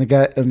work? And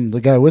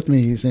the guy with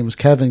me, his name was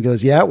Kevin,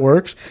 goes, yeah, it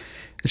works.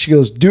 And she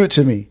goes, do it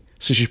to me.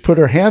 So she put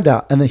her hand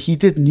out, and then he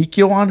did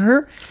Nikkyo on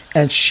her,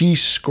 and she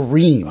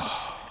screamed.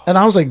 And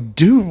I was like,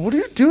 dude, what are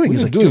you doing?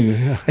 He's like,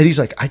 and he's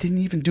like, I didn't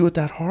even do it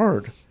that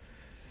hard.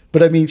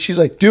 But I mean, she's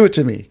like, do it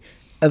to me.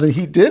 And then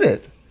he did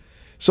it.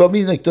 So, I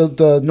mean, like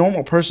the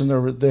normal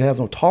person, they have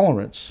no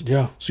tolerance.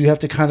 Yeah. So you have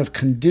to kind of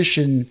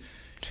condition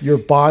your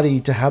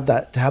body to have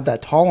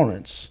that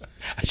tolerance.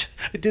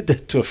 I did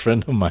that to a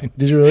friend of mine.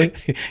 Did you really?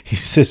 He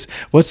says,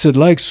 what's it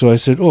like? So I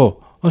said,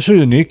 oh, I'll show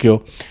you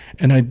Nikkyo.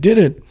 And I did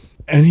it.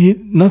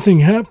 And nothing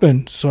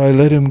happened. So I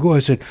let him go. I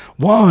said,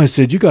 wow. I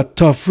said, you got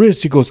tough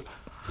wrists. He goes,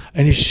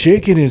 and he's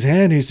shaking his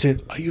hand. He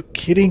said, are you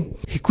kidding?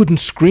 He couldn't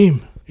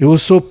scream. It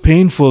was so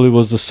painful. It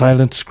was the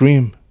silent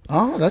scream.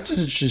 Oh, that's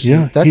interesting.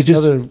 Yeah, that's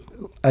another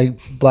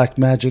black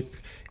magic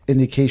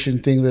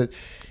indication thing, that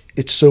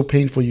it's so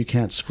painful you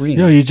can't scream.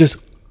 Yeah, you're just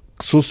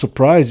so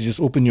surprised. You just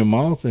open your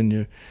mouth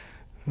and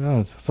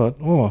I thought,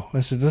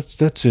 I said,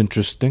 that's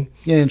interesting.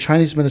 Yeah, in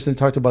Chinese medicine, they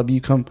talked about you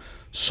become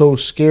so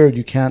scared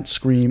you can't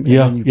scream.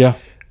 And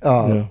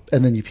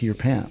and then you pee your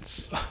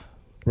pants.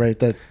 Right?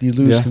 That you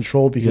lose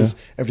control because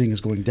everything is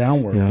going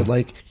downward. Yeah. But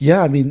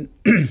I mean,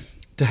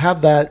 to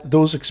have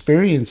those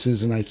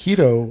experiences in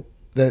Aikido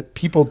that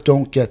people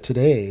don't get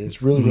today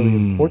is really, really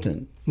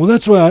important. Well,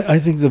 that's why I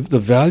think the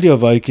value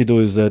of Aikido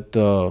is that,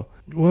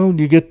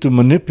 you get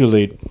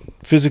to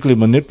physically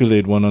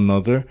manipulate one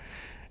another.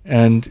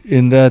 And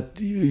in that,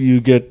 you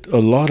get a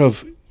lot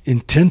of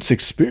intense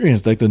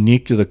experience, like the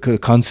Nikkyo, the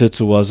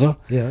Kansetsu Waza.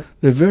 Yeah.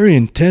 They're very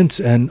intense,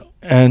 and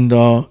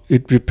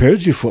it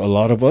prepares you for a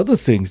lot of other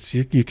things.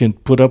 You can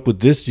put up with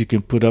this. You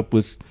can put up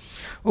with,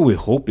 we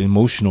hope,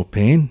 emotional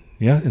pain,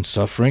 and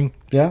suffering.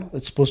 Yeah,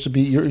 it's supposed to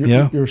be,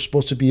 you're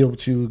supposed to be able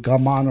to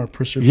gaman or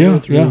persevere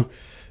through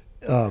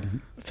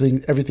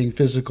everything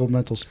physical,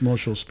 mental,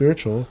 emotional,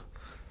 spiritual.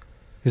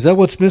 Is that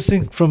what's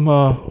missing from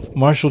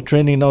martial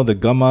training now? The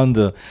gaman,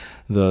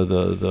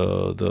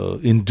 the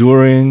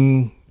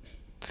enduring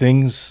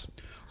things?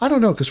 I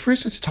don't know, because for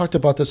instance, he talked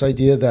about this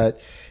idea that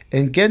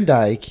in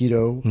Gendai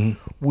Aikido,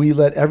 we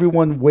let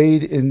everyone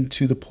wade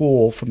into the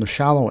pool from the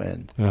shallow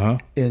end.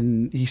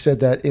 And he said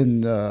that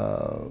in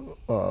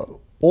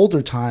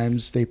older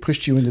times, they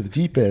pushed you into the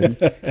deep end,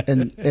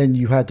 and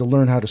you had to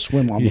learn how to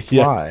swim on the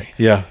fly.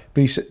 Yeah.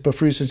 But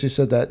for instance, he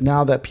said that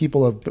now that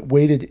people have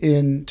waded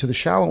into the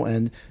shallow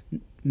end,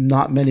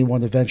 not many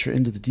want to venture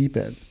into the deep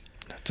end.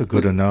 That's a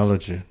good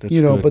analogy.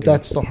 That's but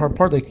that's the hard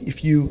part. Like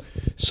if you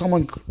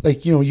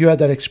had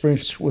that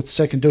experience with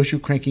second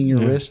doshu cranking your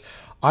wrist.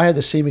 I had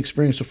the same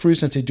experience with Furu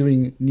Sensei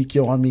doing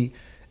Nikkyo on me.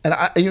 And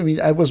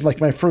I was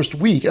like my first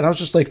week, and I was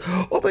just like,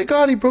 oh my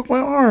God, he broke my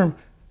arm.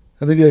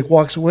 And then he like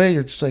walks away.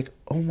 You're just like,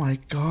 oh my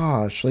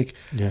gosh. Like,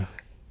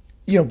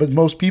 but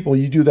most people,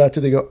 you do that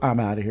till they go, I'm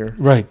out of here.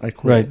 Right. I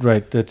quit.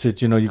 Right. That's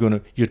it.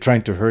 You're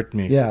trying to hurt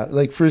me. Yeah.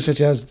 Like Furu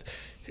Sensei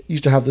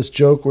used to have this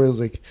joke where it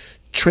was like,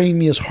 train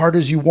me as hard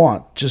as you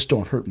want, just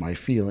don't hurt my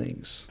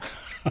feelings.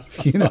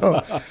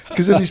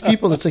 Because of these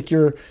people, it's like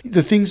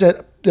the things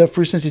that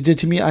Furu Sensei did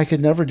to me, I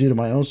could never do to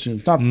my own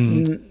students. Not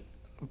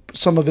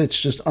some of it's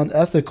just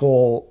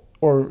unethical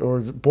or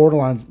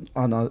borderline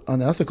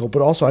unethical,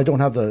 but also I don't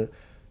have the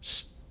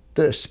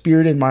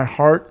spirit in my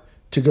heart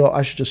to go,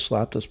 I should just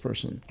slap this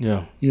person.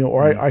 Yeah.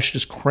 Or I should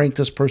just crank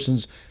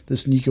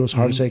this Nikko as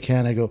hard as I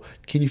can. I go,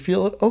 can you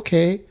feel it?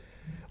 Okay.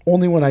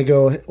 Only when I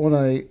go,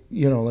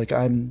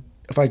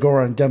 if I go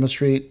around and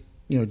demonstrate,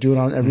 do it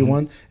on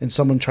everyone and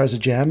someone tries to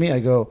jam me, I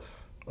go,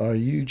 are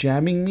you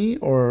jamming me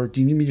or do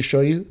you need me to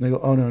show you? And they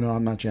go, oh, no,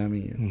 I'm not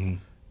jamming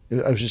you.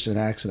 It was just an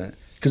accident.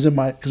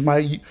 Because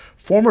my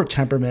former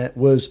temperament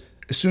was,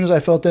 as soon as I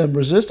felt them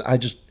resist, I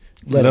just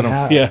let them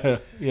have. Yeah.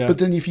 But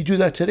then if you do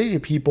that today to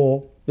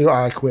people, they go,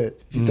 I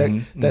quit.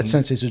 That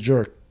sensei's a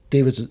jerk.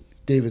 David's a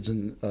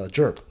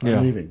jerk.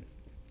 I'm leaving.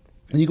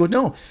 And you go,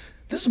 no,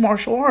 this is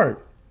martial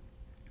art.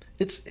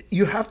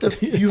 You have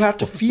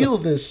to feel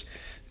this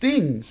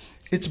thing.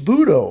 It's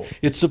Budo.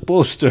 It's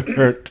supposed to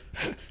hurt.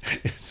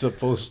 It's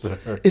supposed to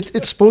hurt.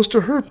 It's supposed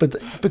to hurt, but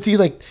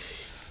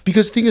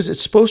because the thing is,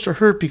 it's supposed to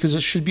hurt because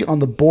it should be on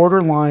the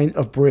borderline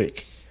of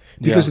break.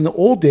 Because in the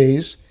old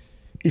days,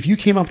 if you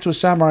came up to a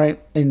samurai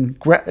and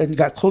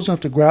got close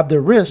enough to grab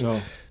their wrist,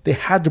 they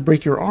had to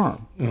break your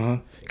arm.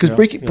 Because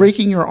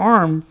breaking your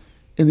arm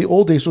in the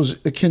old days was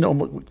akin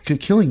to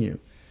killing you.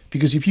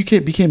 Because if you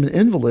became an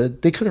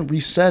invalid, they couldn't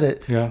reset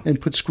it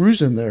and put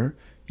screws in there.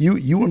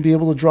 You wouldn't be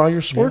able to draw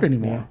your sword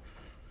anymore.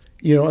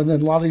 And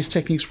then a lot of these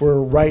techniques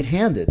were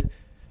right-handed.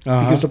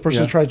 Because the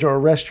person tries to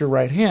arrest your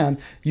right hand,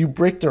 you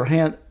break their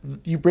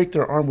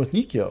arm with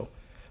Nikko.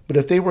 But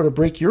if they were to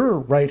break your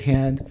right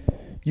hand,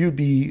 you'd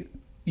be,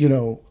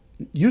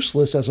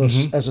 useless as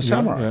a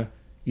samurai.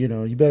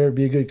 You better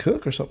be a good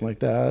cook or something like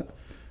that,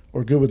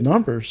 or good with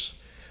numbers.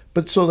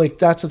 But so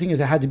that's the thing, is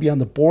it had to be on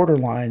the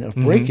borderline of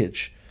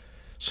breakage,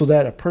 so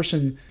that a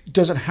person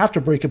doesn't have to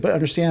break it, but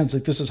understands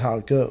this is how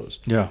it goes.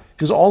 Yeah.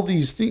 Because all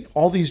these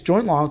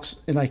joint locks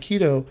in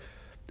Aikido,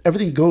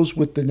 everything goes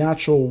with the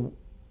natural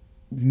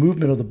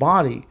movement of the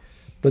body,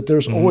 but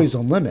there's always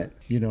a limit.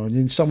 And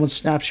then someone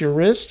snaps your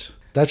wrist,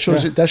 that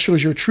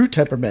shows your true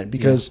temperament,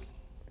 because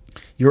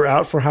you're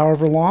out for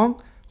however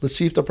long. Let's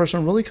see if the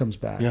person really comes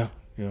back. Yeah.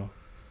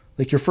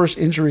 Your first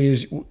injury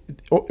is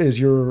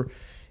your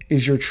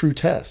true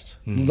test.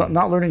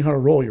 Not learning how to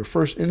roll. Your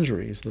first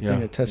injury is the thing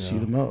that tests you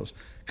the most.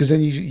 Because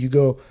then you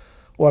go,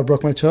 well, I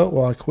broke my toe.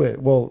 Well, I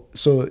quit. Well,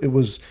 so it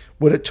was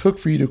what it took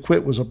for you to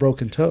quit was a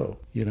broken toe.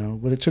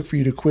 What it took for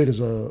you to quit is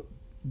a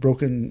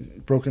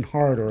broken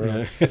heart,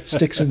 or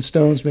sticks and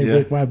stones may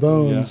break my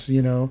bones.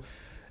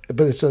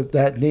 But it's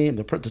that name,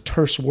 the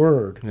terse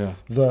word. Yeah.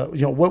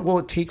 What will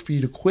it take for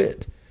you to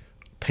quit?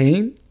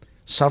 Pain,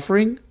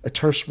 suffering, a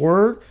terse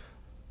word.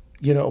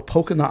 A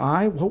poke in the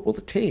eye. What will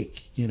it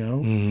take?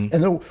 And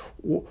then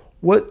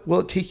what will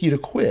it take you to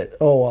quit?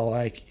 Oh, well,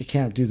 I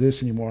can't do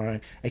this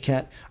anymore. I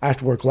can't. I have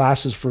to wear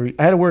glasses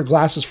I had to wear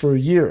glasses for a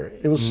year.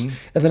 It was, and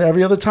then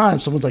every other time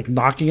someone's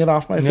knocking it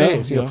off my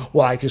face.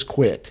 Well, I just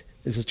quit.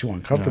 This is too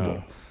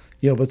uncomfortable.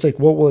 But it's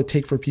what will it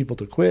take for people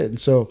to quit? And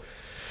so,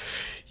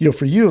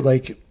 for you,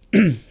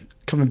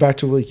 coming back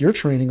to your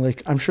training,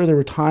 I'm sure there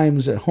were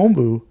times at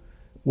Hombu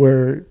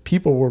where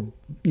people were,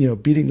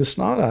 beating the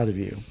snot out of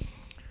you.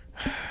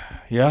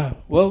 Yeah,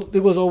 well, it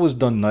was always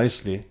done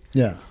nicely.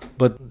 Yeah.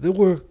 But there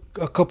were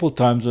a couple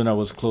times when I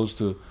was close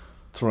to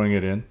throwing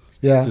it in.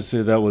 Yeah. To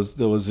say that was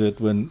it.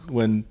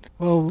 When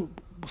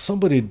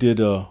somebody did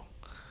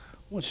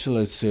what shall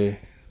I say?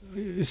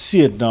 You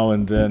see it now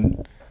and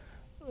then.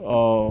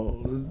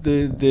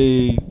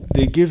 They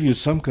give you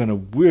some kind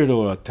of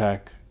weirdo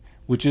attack,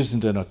 which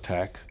isn't an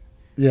attack.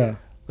 Yeah.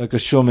 Like a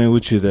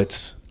shomeuchi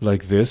that's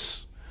like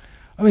this.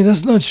 I mean,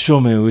 that's not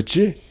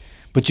shomeuchi.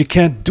 But you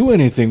can't do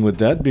anything with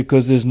that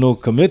because there's no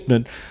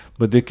commitment.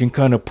 But they can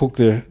kind of poke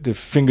their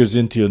fingers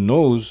into your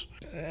nose.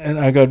 And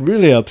I got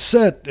really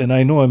upset. And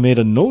I know I made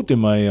a note in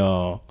my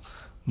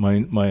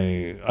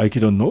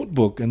Aikido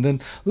notebook. And then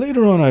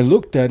later on I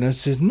looked at it and I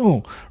said,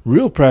 no,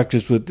 real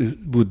practice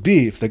would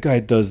be if the guy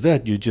does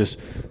that, you just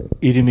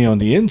eat him on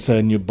the inside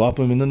and you bop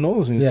him in the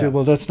nose. And you say,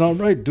 well, that's not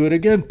right. Do it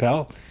again,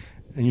 pal.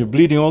 And you're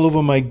bleeding all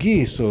over my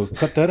gi, so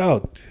cut that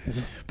out.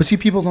 But see,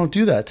 people don't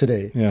do that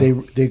today. Yeah.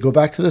 They go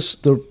back to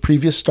the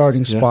previous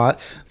starting spot.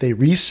 They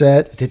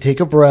reset. They take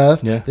a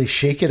breath. Yeah. They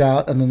shake it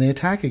out, and then they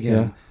attack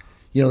again.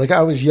 Yeah. I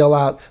always yell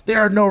out, "There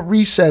are no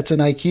resets in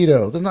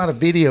Aikido. There's not a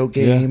video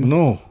game."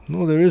 Yeah.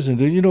 No, there isn't.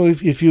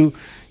 If you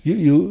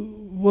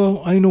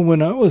well, I know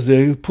when I was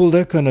there, you pull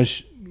that kind of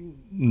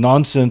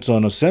nonsense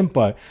on a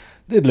senpai,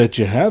 they'd let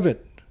you have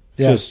it,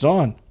 fist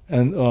on,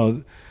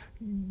 and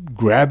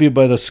grab you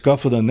by the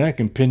scuff of the neck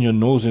and pin your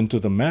nose into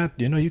the mat.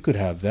 You could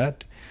have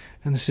that.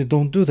 And they said,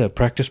 don't do that.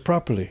 Practice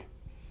properly.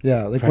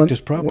 Yeah.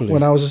 Practice properly.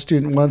 When I was a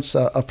student once,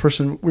 a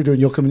person, we were doing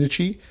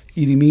yokominuchi,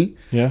 eating me.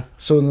 Yeah.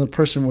 So when the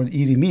person would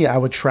eating me, I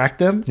would track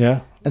them.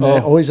 Yeah. And then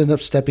I always end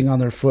up stepping on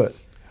their foot.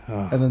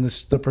 And then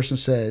the person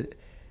said,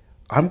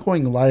 I'm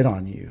going light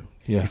on you.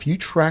 Yeah. If you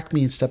track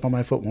me and step on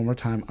my foot one more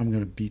time, I'm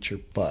going to beat your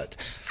butt.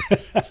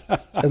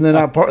 and then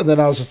I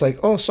was just like,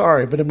 oh,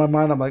 sorry. But in my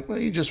mind, I'm like, well,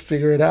 you just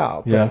figure it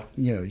out. But,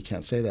 you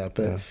can't say that.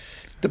 But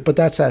but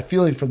that's that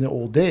feeling from the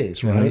old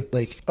days, right?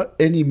 Mm-hmm.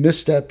 Any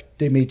misstep,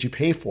 they made you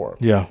pay for.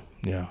 Yeah,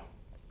 yeah.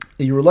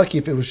 you were lucky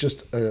if it was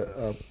just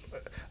a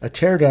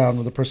tear down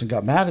when the person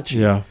got mad at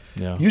you. Yeah,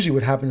 yeah. Usually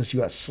what happens is you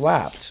got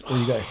slapped or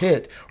you got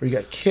hit or you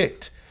got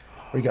kicked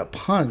or you got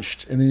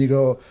punched. And then you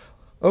go,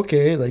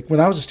 okay. Like when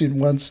I was a student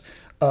once,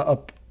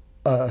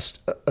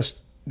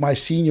 my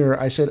senior,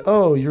 I said,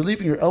 oh, you're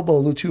leaving your elbow a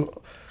little too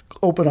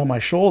open on my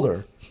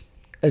shoulder.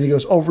 And he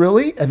goes, oh,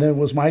 really? And then it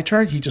was my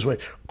turn. He just went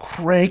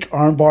crank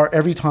armbar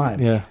every time.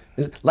 Yeah.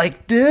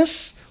 Like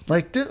this.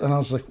 And I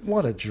was like,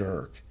 what a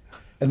jerk.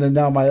 And then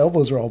now my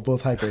elbows are all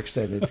both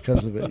hyperextended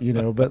because of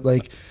it, But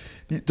like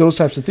those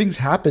types of things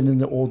happened in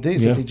the old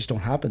days that they just don't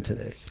happen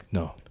today.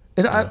 No.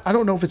 And I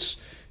don't know if it's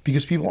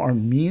because people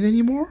aren't mean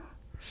anymore.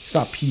 It's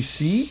not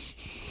PC.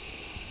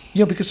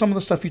 Because some of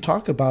the stuff you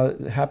talk about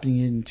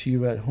happening to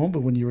you at home,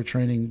 but when you were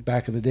training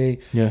back in the day,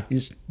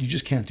 you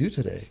just can't do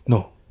today.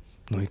 No,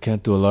 you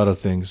can't do a lot of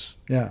things.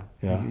 Yeah.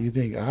 You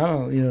think, I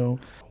don't,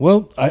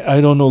 Well,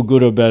 I don't know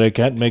good or bad. I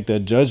can't make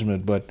that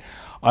judgment. But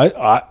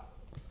I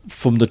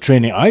from the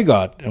training I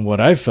got and what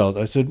I felt,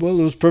 I said, well,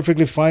 it was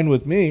perfectly fine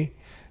with me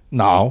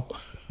now.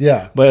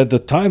 Yeah. But at the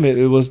time,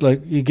 it was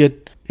like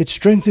it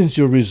strengthens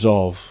your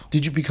resolve.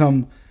 Did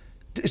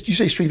you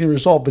say strengthen your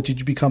resolve, but did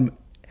you become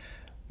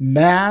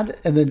mad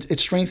and then it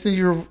strengthened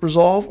your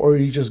resolve, or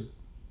you just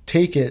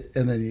take it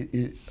and then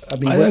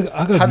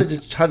how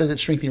did it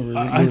strengthen your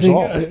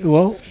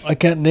resolve? I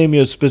can't name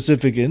you a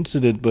specific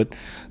incident, but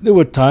there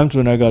were times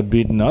when I got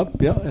beaten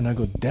up, and I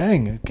go,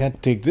 dang, I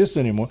can't take this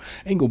anymore,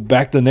 and go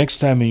back the next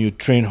time and you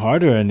train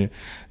harder, and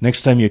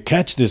next time you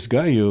catch this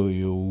guy,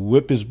 you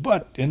whip his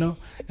butt, and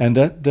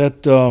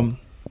that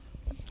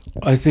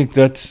I think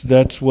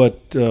that's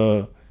what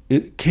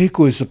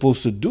Keiko is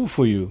supposed to do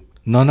for you.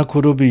 Nana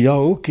korobi ya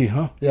oki,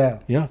 huh?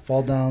 Yeah.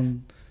 Fall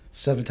down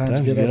 7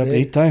 times, get up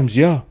 8 times,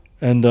 yeah.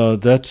 And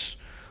that's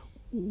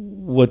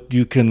what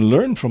you can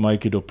learn from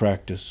Aikido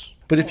practice.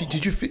 But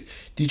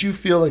did you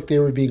feel like they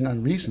were being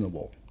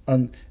unreasonable?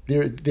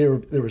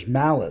 There was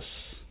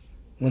malice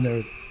when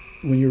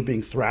you were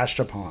being thrashed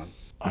upon.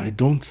 I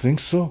don't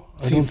think so.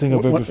 I don't think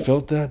I've ever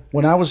felt that.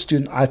 When I was a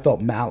student, I felt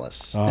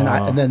malice,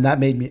 and then that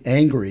made me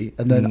angry,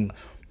 and then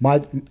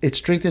it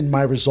strengthened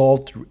my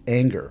resolve through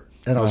anger.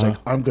 And I was like,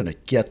 I'm going to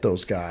get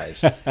those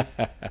guys.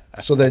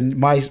 So then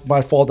my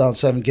fall down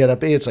 7, get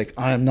up 8, it's like,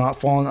 I'm not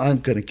falling. I'm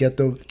going to get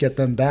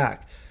them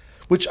back,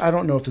 which I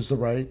don't know if is the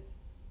right,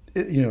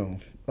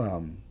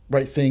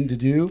 right thing to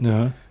do.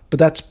 Uh-huh. But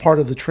that's part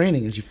of the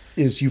training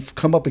is you've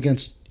come up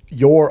against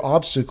your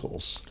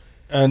obstacles.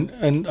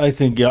 And I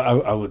think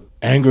I would.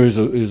 Anger is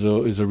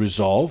a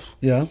resolve.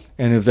 Yeah.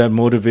 And if that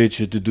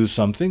motivates you to do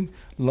something,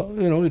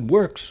 it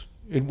works.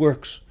 It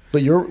works.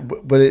 But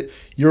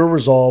your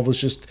resolve was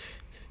just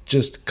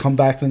come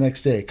back the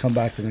next day.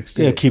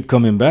 Yeah, keep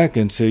coming back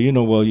and say,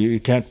 you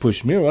can't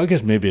push me. Well, I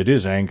guess maybe it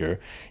is anger.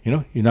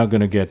 You're not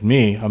going to get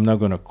me. I'm not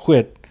going to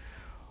quit.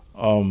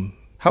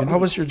 How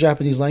was your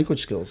Japanese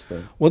language skills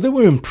then? Well, they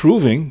were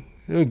improving.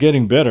 They were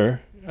getting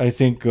better. I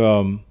think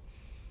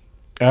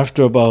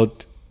after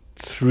about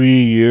 4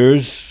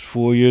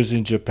 years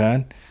in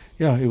Japan,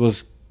 it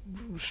was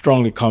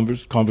strongly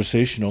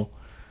conversational.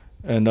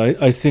 And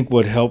I think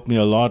what helped me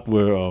a lot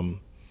were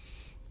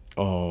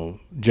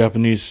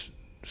Japanese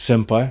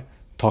senpai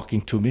talking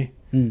to me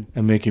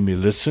and making me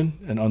listen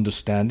and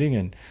understanding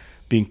and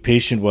being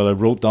patient while I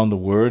wrote down the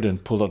word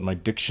and pulled out my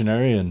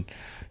dictionary and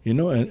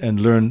and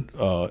learn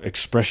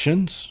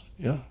expressions.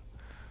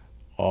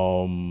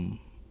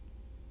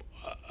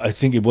 I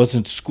think it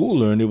wasn't school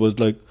learned, it was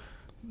like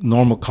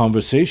normal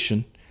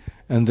conversation,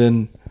 and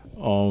then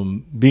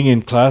being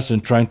in class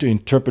and trying to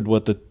interpret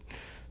what the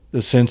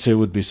sensei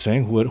would be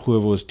saying,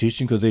 whoever was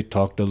teaching, because they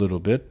talked a little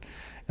bit,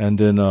 and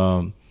then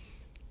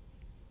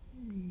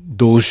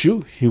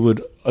Doshu, he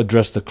would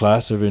address the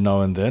class every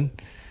now and then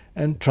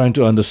and trying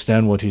to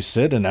understand what he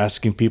said and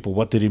asking people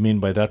what did he mean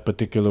by that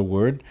particular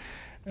word.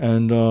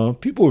 And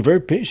people were very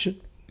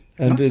patient,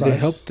 and they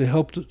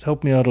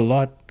helped me out a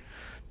lot,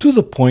 to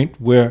the point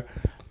where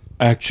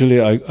actually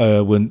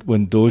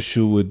when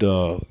Doshu would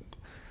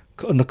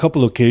on a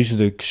couple of occasions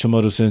that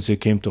Shimaru Sensei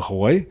came to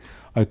Hawaii,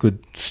 I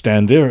could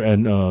stand there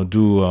and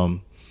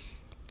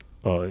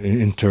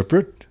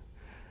interpret.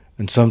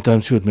 And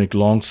sometimes he would make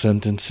long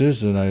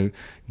sentences, and I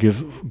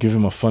give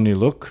him a funny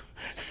look,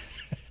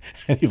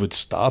 and he would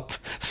stop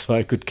so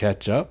I could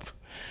catch up.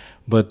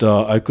 But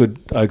I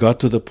got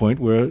to the point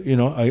where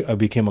I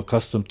became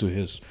accustomed to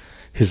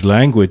his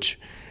language,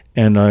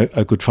 and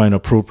I could find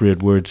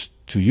appropriate words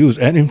to use.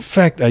 And in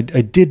fact, I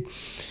did.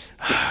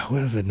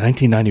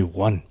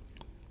 1991.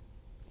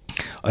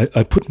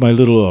 I put my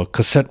little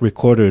cassette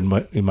recorder in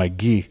my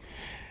gi,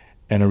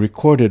 and I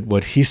recorded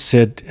what he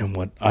said and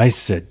what I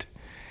said.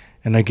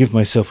 And I give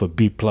myself a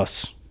B+. It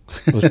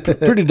was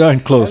pretty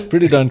darn close. As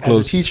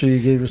a teacher, you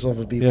gave yourself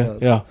a B+.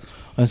 Yeah.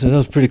 I said that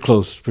was pretty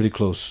close.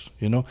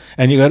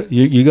 And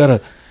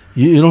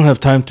you don't have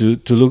time to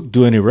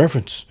do any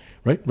reference,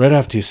 right? Right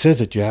after he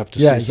says it, you have to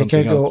say something else. Yeah, you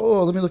can't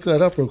go, let me look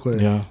that up real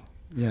quick. Yeah.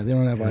 Yeah, they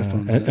don't have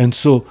iPhones. And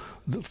so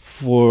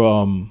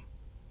for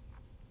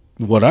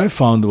what I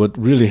found, what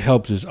really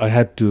helps is I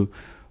had to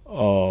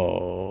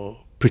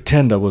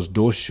pretend I was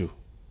Doshu.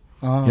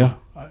 Ah. Yeah,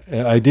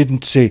 I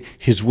didn't say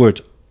his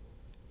words.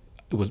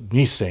 It was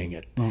me saying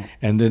it, Oh.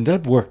 and then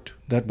that worked.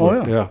 That Oh,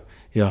 worked. yeah.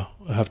 Yeah.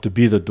 I have to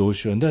be the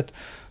dosho, and that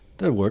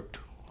worked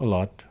a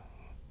lot.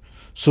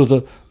 So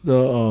the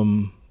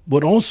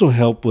what also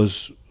helped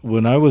was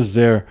when I was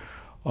there,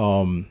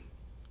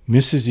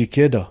 Mrs.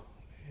 Ikeda.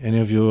 Any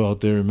of you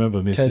out there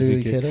remember Mrs.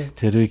 Teru Ikeda?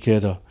 Teru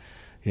Ikeda.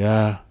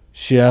 Yeah,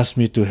 she asked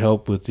me to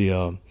help with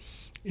the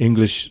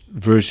English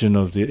version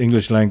of the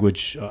English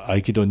language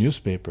Aikido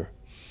newspaper.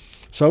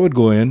 So I would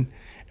go in,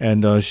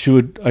 and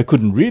I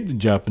couldn't read the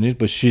Japanese,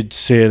 but she'd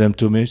say them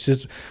to me. She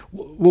says,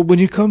 well, when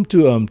you come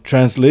to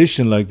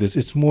translation like this,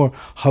 it's more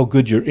how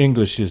good your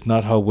English is,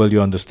 not how well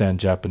you understand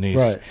Japanese.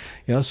 Right.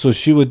 Yeah, so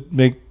she would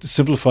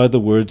simplify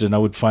the words, and I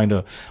would find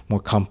a more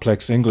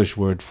complex English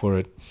word for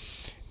it.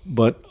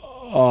 But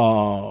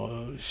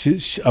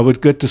I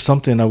would get to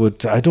something,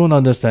 I don't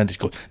understand. She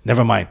goes,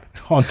 never mind,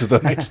 on to the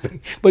next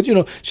thing. But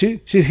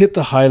she'd hit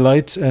the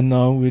highlights, and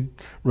we'd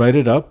write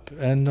it up,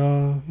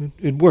 and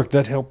it worked.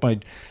 That helped my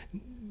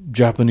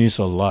Japanese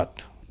a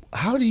lot.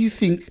 How do you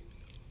think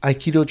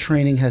Aikido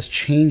training has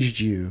changed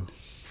you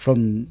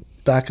from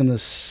back in the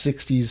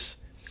 60s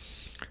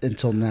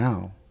until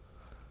now?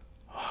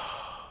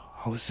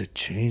 How has it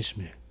changed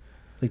me?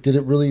 Like, did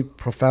it really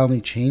profoundly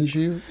change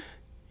you?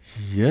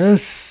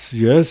 Yes.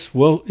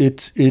 Well,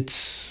 it's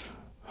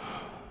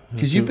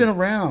because you've been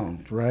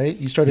around, right?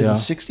 You started in the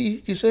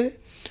 60s, you say?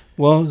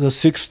 Well, the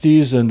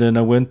 60s, and then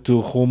I went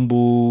to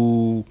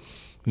Hombu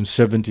in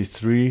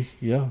 73.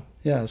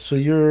 Yeah, so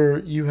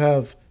you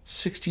have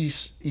 60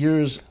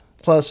 years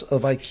plus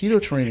of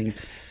Aikido training.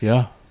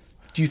 Yeah.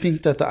 Do you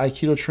think that the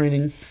Aikido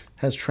training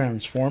has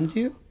transformed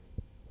you?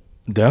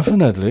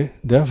 Definitely.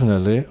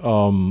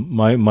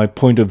 My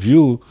point of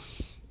view,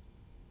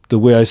 the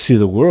way I see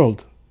the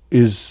world,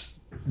 is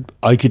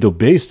Aikido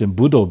based and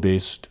Budo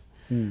based.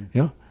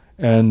 Yeah,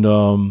 and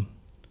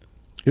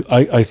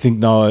I think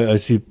now I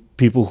see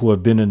people who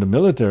have been in the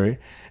military,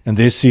 and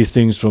they see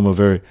things from a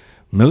very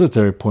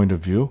military point of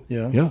view.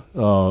 Yeah.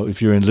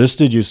 If you're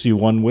enlisted, you see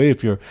one way.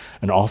 If you're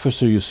an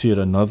officer, you see it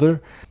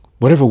another.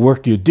 Whatever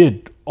work you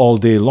did all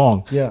day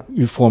long,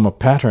 you form a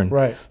pattern.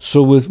 Right.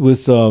 So with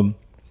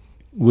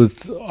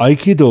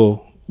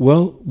Aikido,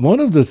 well, one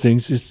of the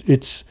things is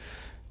it's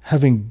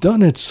having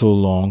done it so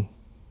long,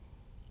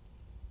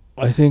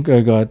 I think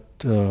I got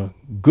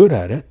good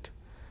at it,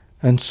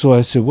 and so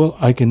I said, well,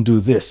 I can do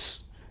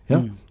this.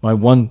 Yeah, my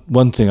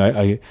one thing,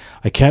 I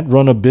can't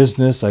run a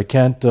business, I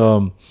can't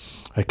run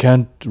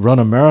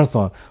a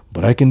marathon,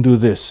 but I can do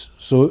this.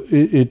 So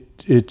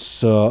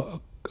it's a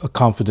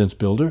confidence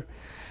builder,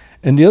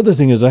 and the other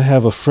thing is I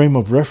have a frame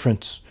of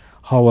reference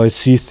how I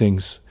see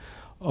things.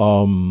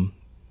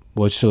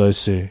 What shall I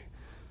say?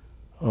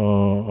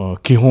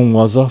 Kihon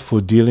waza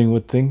for dealing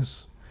with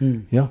things.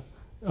 Yeah.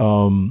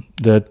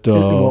 That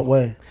in what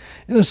way?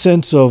 In a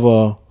sense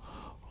of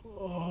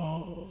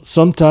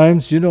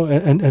sometimes,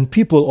 and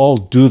people all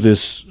do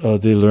this.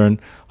 They learn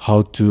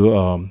how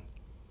to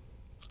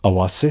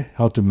awase,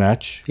 how to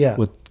match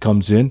what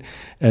comes in,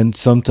 and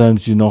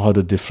sometimes you know how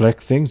to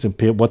deflect things and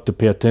what to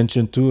pay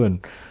attention to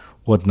and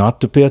what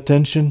not to pay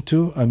attention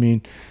to. I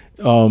mean,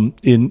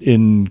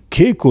 in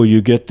Keiko,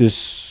 you get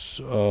this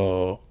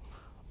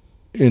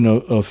in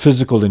a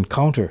physical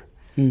encounter.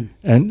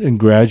 And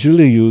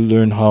gradually you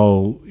learn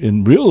how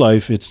in real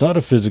life it's not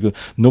a physical,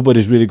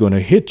 nobody's really going to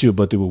hit you,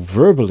 but they will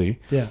verbally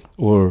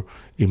or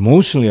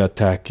emotionally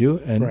attack you,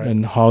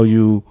 and how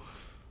you,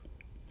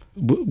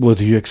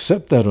 whether you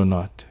accept that or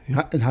not.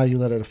 And how you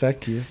let it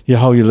affect you. Yeah,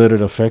 how you let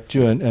it affect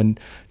you, and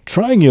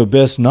trying your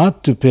best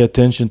not to pay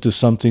attention to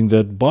something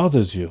that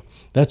bothers you.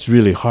 That's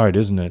really hard,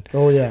 isn't it?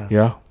 Oh, yeah.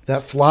 Yeah.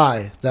 That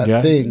fly,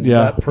 that thing,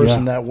 that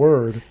person, that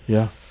word.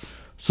 Yeah.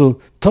 So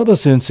Tada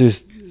Sensei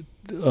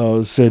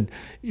said,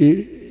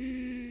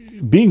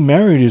 being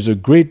married is a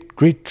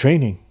great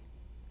training.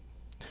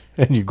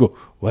 And you go,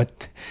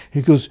 what?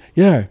 He goes,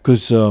 yeah,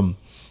 because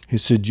he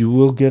said, you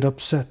will get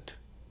upset.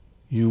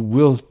 You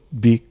will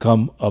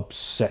become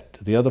upset.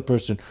 The other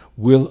person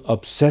will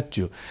upset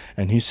you.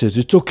 And he says,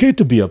 it's okay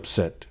to be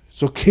upset.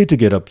 It's okay to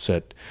get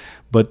upset.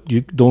 But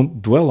you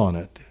don't dwell on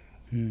it.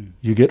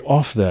 You get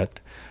off that.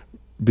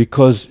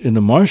 Because in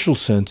the martial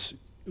sense,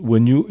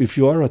 if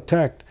you are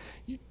attacked,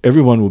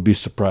 everyone will be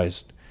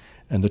surprised.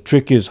 And the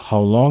trick is how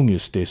long you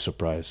stay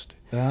surprised.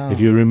 If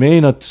you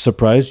remain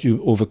surprised,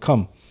 you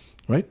overcome,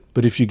 right?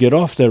 But if you get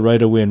off that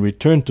right away and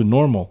return to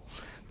normal,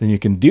 then you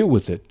can deal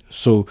with it.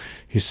 So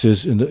he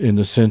says, in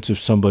the sense, if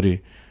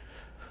somebody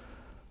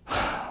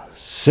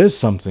says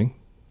something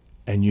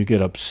and you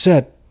get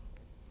upset,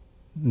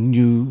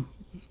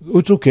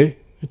 it's okay.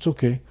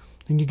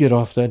 Then you get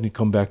off that and you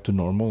come back to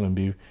normal and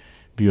be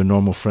your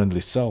normal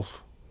friendly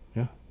self.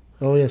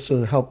 Oh, yeah, so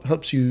it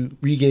helps you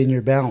regain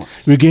your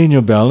balance. Regain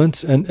your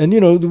balance. And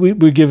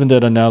we're given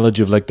that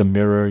analogy of like the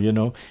mirror,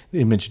 the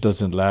image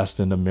doesn't last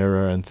in the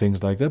mirror and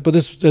things like that. But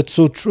that's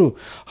so true.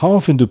 How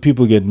often do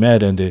people get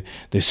mad and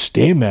they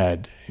stay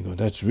mad? You go,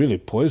 that's really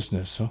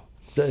poisonous. Huh?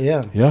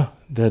 Yeah. Yeah,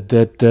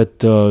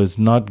 that is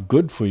not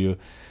good for you.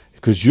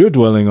 because you're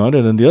dwelling on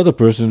it, and the other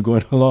person is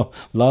going along,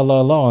 la,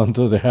 la, la,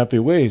 into the happy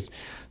ways.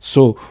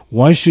 So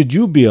why should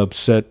you be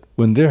upset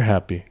when they're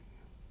happy?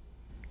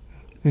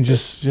 And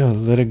just,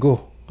 let it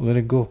go. Let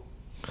it go.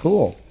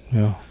 Cool.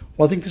 Yeah.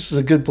 Well, I think this is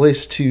a good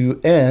place to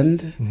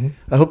end. Mm-hmm.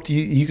 I hope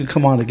you can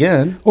come on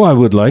again. Oh, I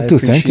would like to.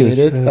 Thank you.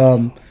 Appreciate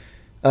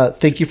it.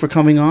 Thank you for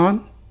coming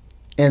on.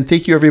 And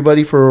thank you,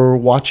 everybody, for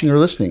watching or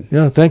listening.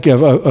 Yeah, thank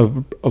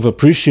you. I've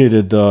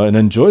appreciated and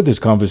enjoyed this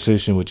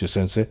conversation with you,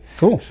 Sensei.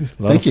 Cool. It's a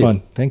lot of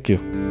fun. Thank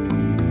you.